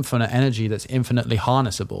crack infinite energy that's infinitely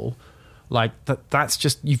harnessable, like that's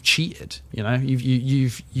just you've cheated. You know,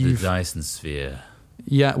 you've the Dyson sphere.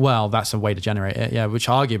 Yeah, well, that's a way to generate it. Yeah, which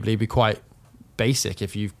arguably be quite basic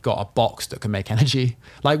if you've got a box that can make energy.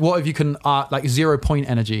 Like, what if you can like 0-point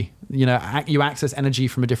energy? You know, you access energy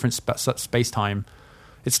from a different space time.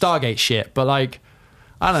 It's Stargate shit, but like,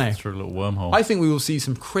 I don't know. Through a little wormhole. I think we will see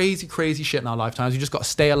some crazy, crazy shit in our lifetimes. We just got to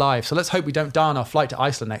stay alive. So let's hope we don't die on our flight to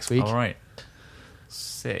Iceland next week. All right.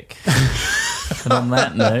 Sick. And on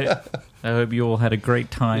that note, I hope you all had a great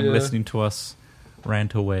time listening to us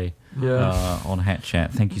rant away on Hat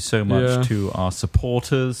Chat. Thank you so much to our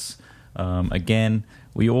supporters. Again,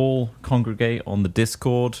 we all congregate on the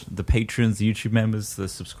Discord, the patrons, the YouTube members, the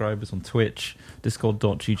subscribers on Twitch,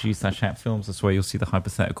 discord.gg/hatfilms. That's where you'll see the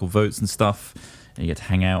hypothetical votes and stuff. And you get to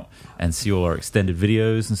hang out and see all our extended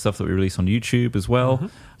videos and stuff that we release on YouTube as well.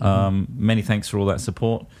 Many thanks for all that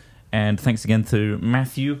support. And thanks again to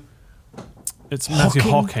Matthew. It's Matthew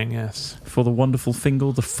Hawking, yes. For the wonderful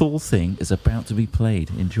Fingal. The full thing is about to be played.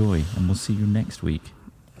 Enjoy, and we'll see you next week.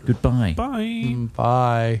 Goodbye. Bye.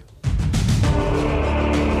 Bye.